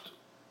gesagt,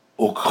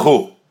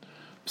 ukchu,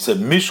 se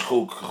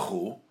mishchu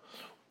ukchu,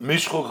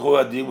 mishchu ukchu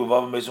adig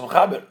bevav meisum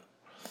chaber.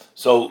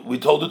 So we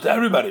told it to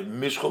everybody.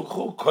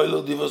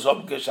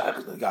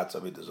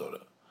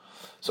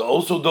 So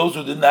also those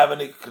who didn't have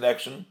any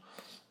connection,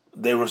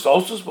 they were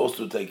also supposed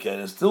to take care,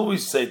 and still we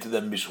say to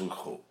them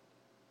Mishkulchu.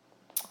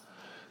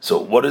 So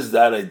what is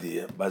that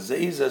idea? It's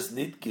not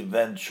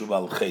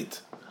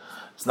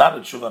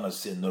a tshuva on a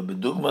sin, nor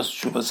bedugmas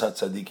tshuvas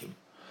hatzadikim.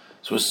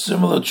 So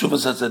similar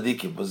tshuvas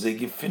hatzadikim, but they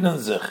gefinnen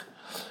sich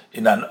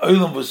in an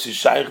oilam wo sie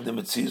shaykh dem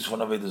Metzius von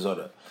Avodah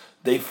Zarah.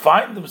 They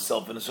find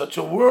themselves in such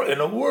a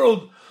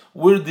world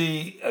where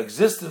the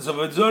existence of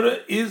Avodah Zarah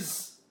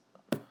is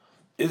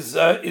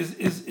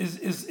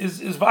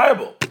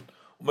viable.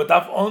 We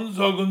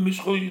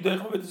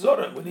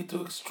need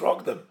to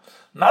instruct them,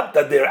 not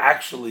that they're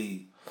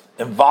actually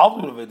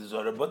involved with Avodah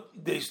Zarah, but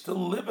they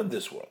still live in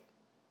this world.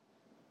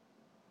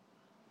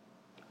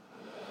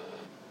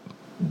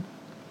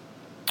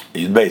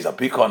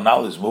 Apikon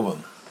now is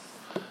moving.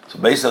 So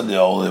based on the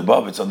all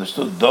above, it's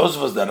understood. Those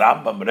was the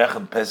Rambam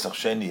Rechen Pesach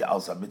Sheni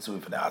als a mitzvah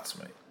for the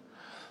Atzmei.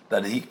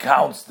 That he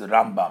counts the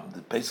Rambam,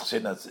 the Pesach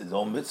Sheni as his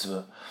own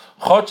mitzvah.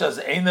 Chotz as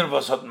einer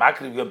was hat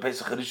makriv gen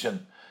Pesach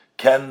Rishon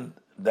can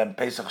then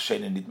Pesach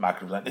Sheni nit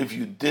makriv. And if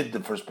you did the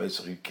first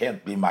Pesach, you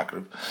can't be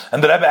makriv.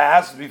 And the Rebbe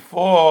asked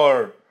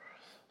before,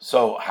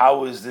 so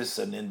how is this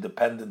an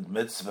independent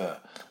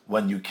mitzvah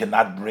when you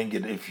cannot bring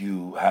it if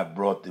you have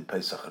brought the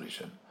Pesach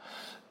Rishon?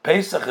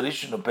 Pesach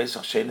Rishon and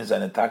Pesach Sheni is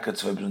an attack at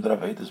zwei besondere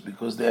Avedis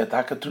because they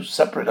attack two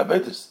separate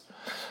Avedis.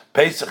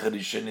 Pesach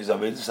Rishon is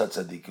Avedis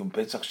HaTzadikim,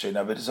 Pesach Sheni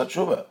Avedis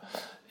HaTshuva.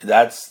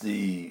 That's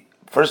the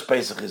first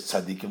Pesach is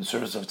Tzadikim,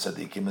 service of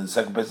Tzadikim, and the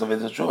second Pesach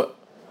Avedis HaTshuva.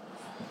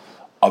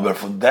 Aber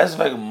von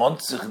deswegen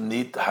mont sich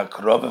nicht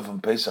Hakrove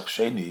from Pesach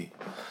Sheni,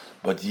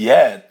 but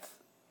yet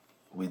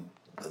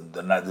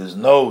there's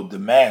no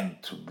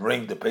demand to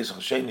bring the Pesach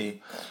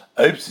Sheni.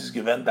 Is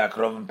given the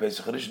Hakrove and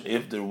Pesach Rishon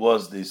if there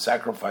was the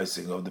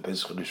sacrificing of the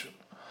Pesach Rishon.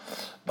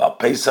 But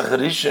Pesach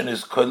Rishon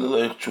is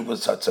Kolel Eich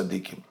Tshuvas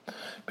HaTzadikim,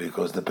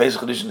 because the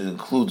Pesach Rishon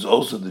includes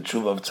also the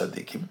Tshuva of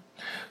Tzadikim.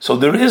 So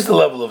there is the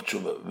level of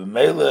Tshuva.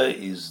 V'meile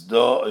is do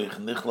Eich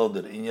Nichlal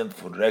der Inyan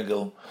for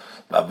Regel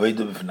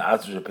V'avodah b'fnei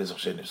Atzmei Pesach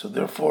Sheni. So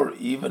therefore,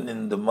 even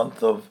in the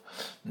month of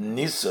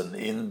Nisan,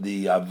 in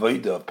the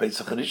Avodah of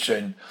Pesach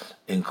Rishon,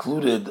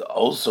 included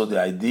also the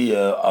idea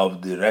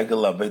of the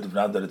Regel Avodah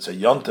now that it's a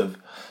Yontev,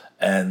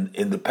 and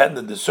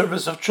independent, the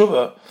service of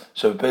Tshuva,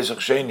 so Pesach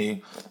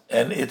Sheni,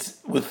 and it's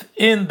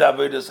within the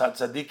Avodas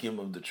HaTzadikim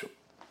of the Tshuva.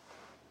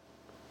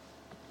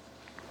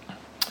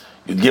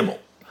 Yud Gimel.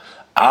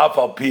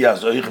 Afal pi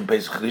azoich in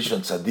Pesach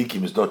Rishon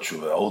Tzadikim is not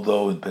Tshuva,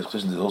 although in Pesach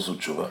Rishon there's also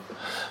Tshuva.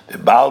 The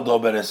Baal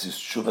Doberes is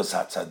Tshuvas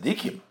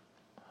HaTzadikim.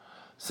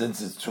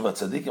 Since it's Tshuva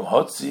Tzadikim,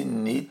 Hotzi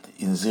nit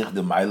in sich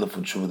the Meile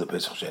von Tshuva the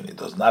Pesach Sheni. It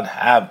does not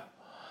have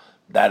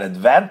that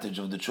advantage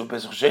of the Tshuva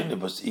Pesach Sheni,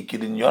 but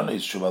Ikir in Yonah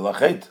is Tshuva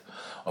Lachet.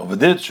 Over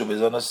there, Tshuva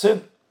is on a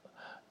sin.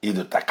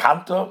 Either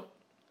takanto,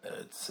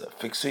 it's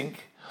fixing,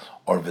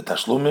 or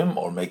v'tashlumim,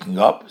 or making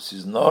up. This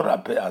is nor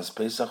as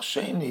Pesach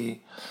Sheni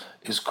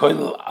is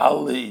koil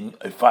ali in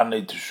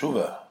ifanei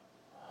teshuva,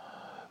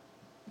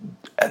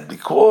 and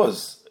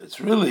because it's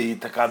really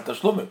takant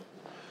tashlumim.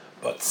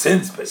 But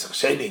since Pesach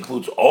Sheni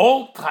includes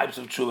all types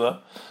of tshuva,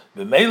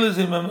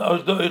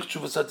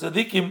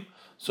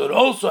 so it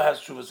also has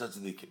tshuva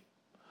tzadikim.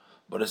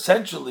 But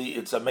essentially,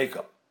 it's a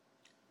makeup.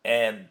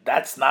 And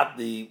that's not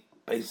the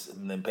Pesach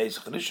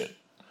Rishon.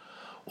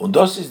 Und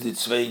das ist die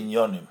zwei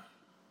Inyonim.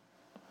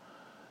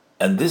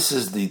 And this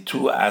is the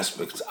two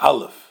aspects.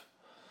 Aleph,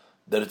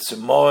 that it's a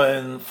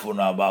moen von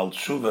a Baal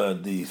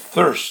Tshuva, the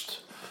thirst,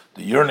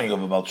 the yearning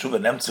of a Baal Tshuva,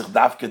 nimmt sich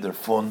davke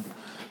davon,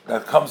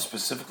 that comes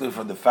specifically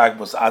from the fact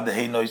was ad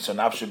heinois so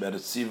nafshe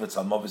beretziv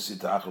al movisi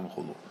ta'achim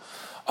chulu.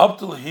 Up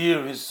till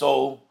here, his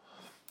soul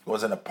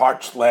was in a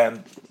parched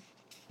land,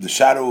 the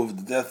shadow of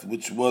the death,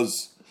 which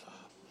is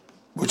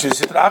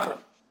Yitrachra.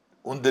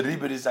 Und der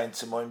Riber is ein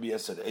Zemoin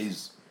b'yeser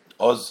eis.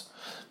 Oz.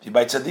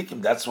 By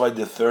tzadikim. That's why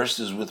the thirst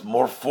is with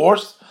more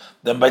force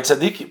than by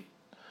tzadikim.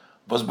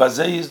 Was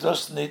bazei is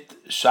just nit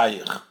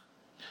shayich.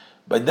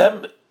 By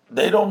them,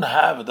 they don't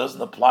have, it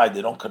doesn't apply,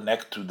 they don't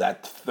connect to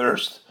that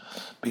thirst,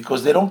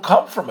 because they don't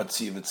come from a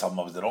tzivit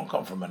salmov, they don't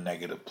come from a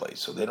negative place,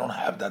 so they don't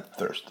have that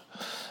thirst.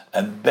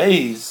 And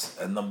base,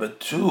 and number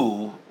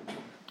two,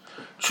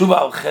 tshuva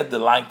al ched the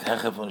lang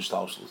teche von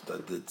shtalshus,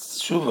 that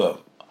it's tshuva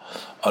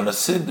on a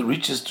sin that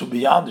reaches to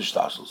beyond the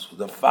shtalshus.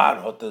 The far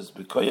hotas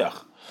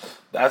bekoyach.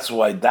 That's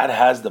why that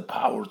has the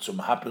power to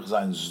mahapich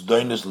zayin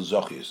zdoinus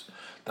l'zochis,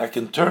 that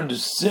can turn the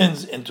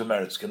sins into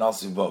merits, can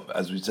also evolve,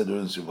 as we said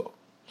earlier, Sivov.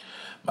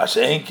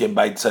 Masha'en came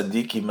by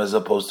tzaddikim as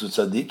opposed to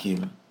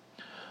tzaddikim.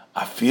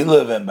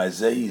 Afila when by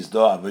zei is do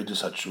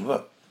avodas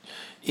hatshuva.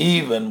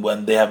 Even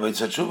when they have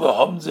avodas hatshuva,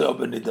 hamze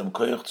obenidem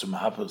koyach zum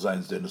hapach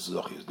zayin zdenus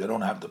zochis. They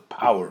don't have the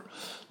power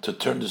to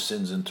turn the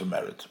sins into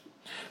merit.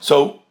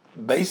 So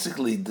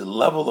basically, the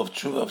level of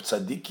tshuva of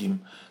tzaddikim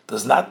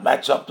does not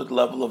match up to the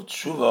level of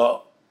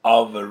tshuva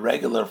of a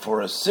regular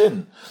for a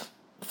sin.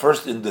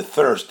 First, in the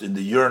thirst, in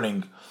the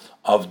yearning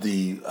of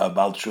the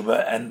Baal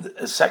Tshuva, and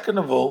second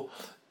of all,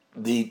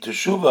 the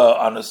teshuva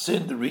on a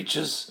sin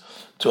reaches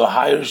to a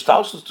higher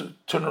status to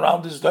turn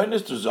around his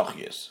doinus to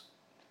zochias.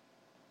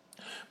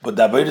 But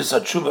the avodas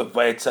hatshuva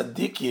by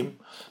tzaddikim,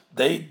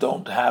 they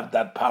don't have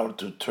that power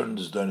to turn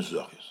this doinus to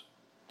zochias.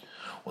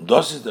 And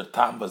das is der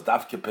Tam was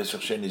davke Pesach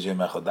Sheni is Yom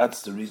Echad.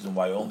 That's the reason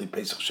why only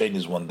Pesach Sheni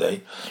is one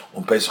day,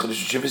 and Pesach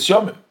Rishon is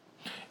Yomim,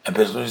 and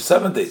Pesach Rishon is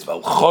 7 days.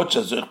 Weil Chod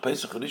Shazurich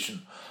Pesach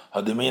Rishon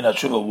Hademin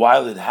HaTshuva,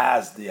 while it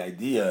has the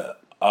idea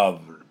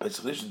of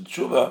Pesach Rishon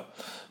Tshuva,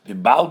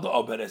 V'bald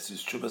Oberes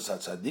is Tshuva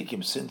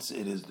Tzadikim, since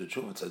it is the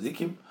Tshuva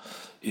Tzadikim,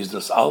 is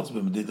das Alts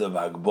B'medida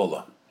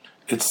V'agbola.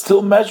 It's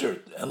still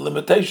measured and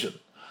limitation,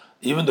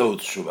 even though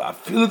it's Tshuva. I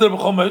feel that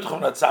B'chol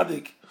Me'utchon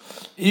HaTzadik,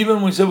 even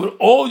when we say with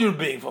all your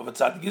being for a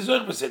tzaddik,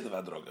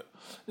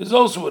 is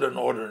also with an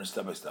order and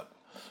step by step.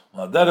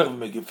 We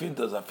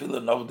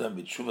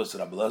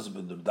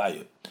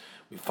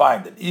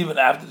find that even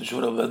after the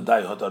Shuvah of Ben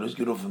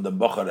Daya, from the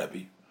Bochar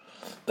Rebbe,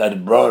 that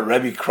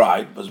Rebbe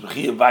cried, was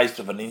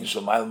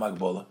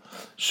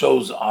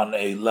shows on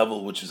a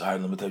level which is higher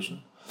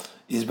limitation.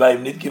 Is by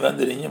him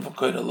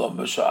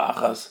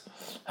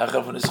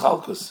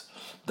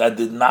that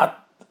did not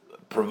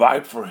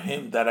provide for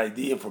him that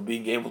idea for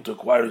being able to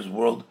acquire his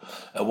world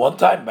at one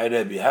time by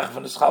Rebbe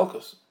Hechvan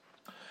Eschalkos.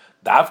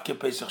 Davke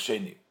Pesach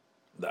Sheni.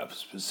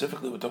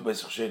 Specifically, we talk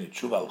Pesach Sheni.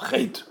 Tshuva al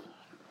Chet.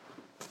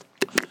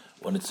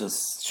 When it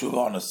says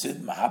Tshuva on a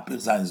sin,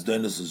 Mahapir Zayin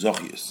Zdoinus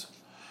Zochius,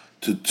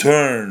 to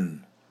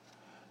turn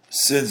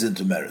sins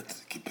into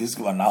merit. It's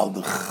the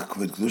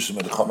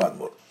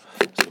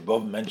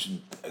above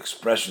mentioned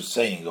expression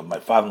saying of my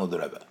father the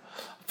Rebbe.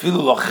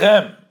 Filu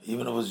lochem,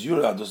 even if it was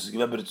Yura, das ist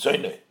gewähnt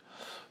B'ritzoynei.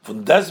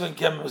 Von deswegen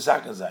kann man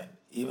Mesaken sein,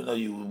 even though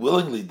you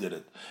willingly did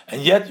it,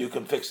 and yet you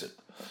can fix it.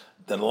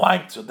 The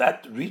line, so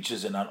that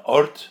reaches in an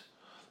ort,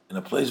 in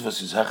a place where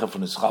is hecha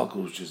from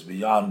Ischalku, which is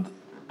beyond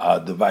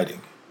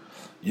dividing.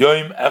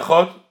 Yoim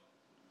echod,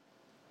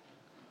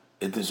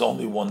 it is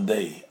only one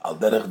day. Al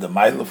derech the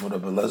ma'ila for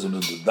Rabbi Eliezer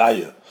ben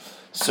Dodaya,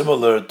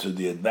 similar to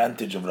the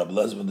advantage of Rabbi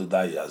Eliezer ben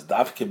Dodaya, as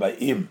davke by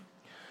him,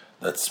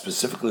 that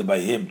specifically by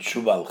him,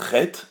 tshuva al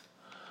chet,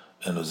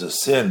 and it was a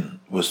sin,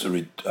 was to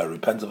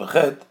repent of a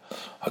chet,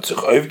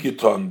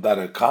 that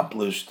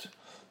accomplished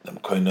them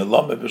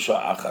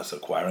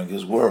acquiring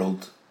his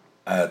world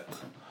at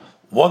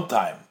one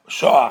time,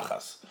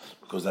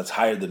 because that's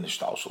higher than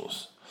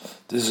Ishtalshalos.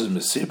 This is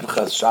Mesir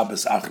Pechaz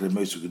Shabbos Achri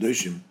Moishe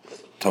Kedoshim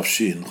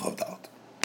Tavshin Chavdal.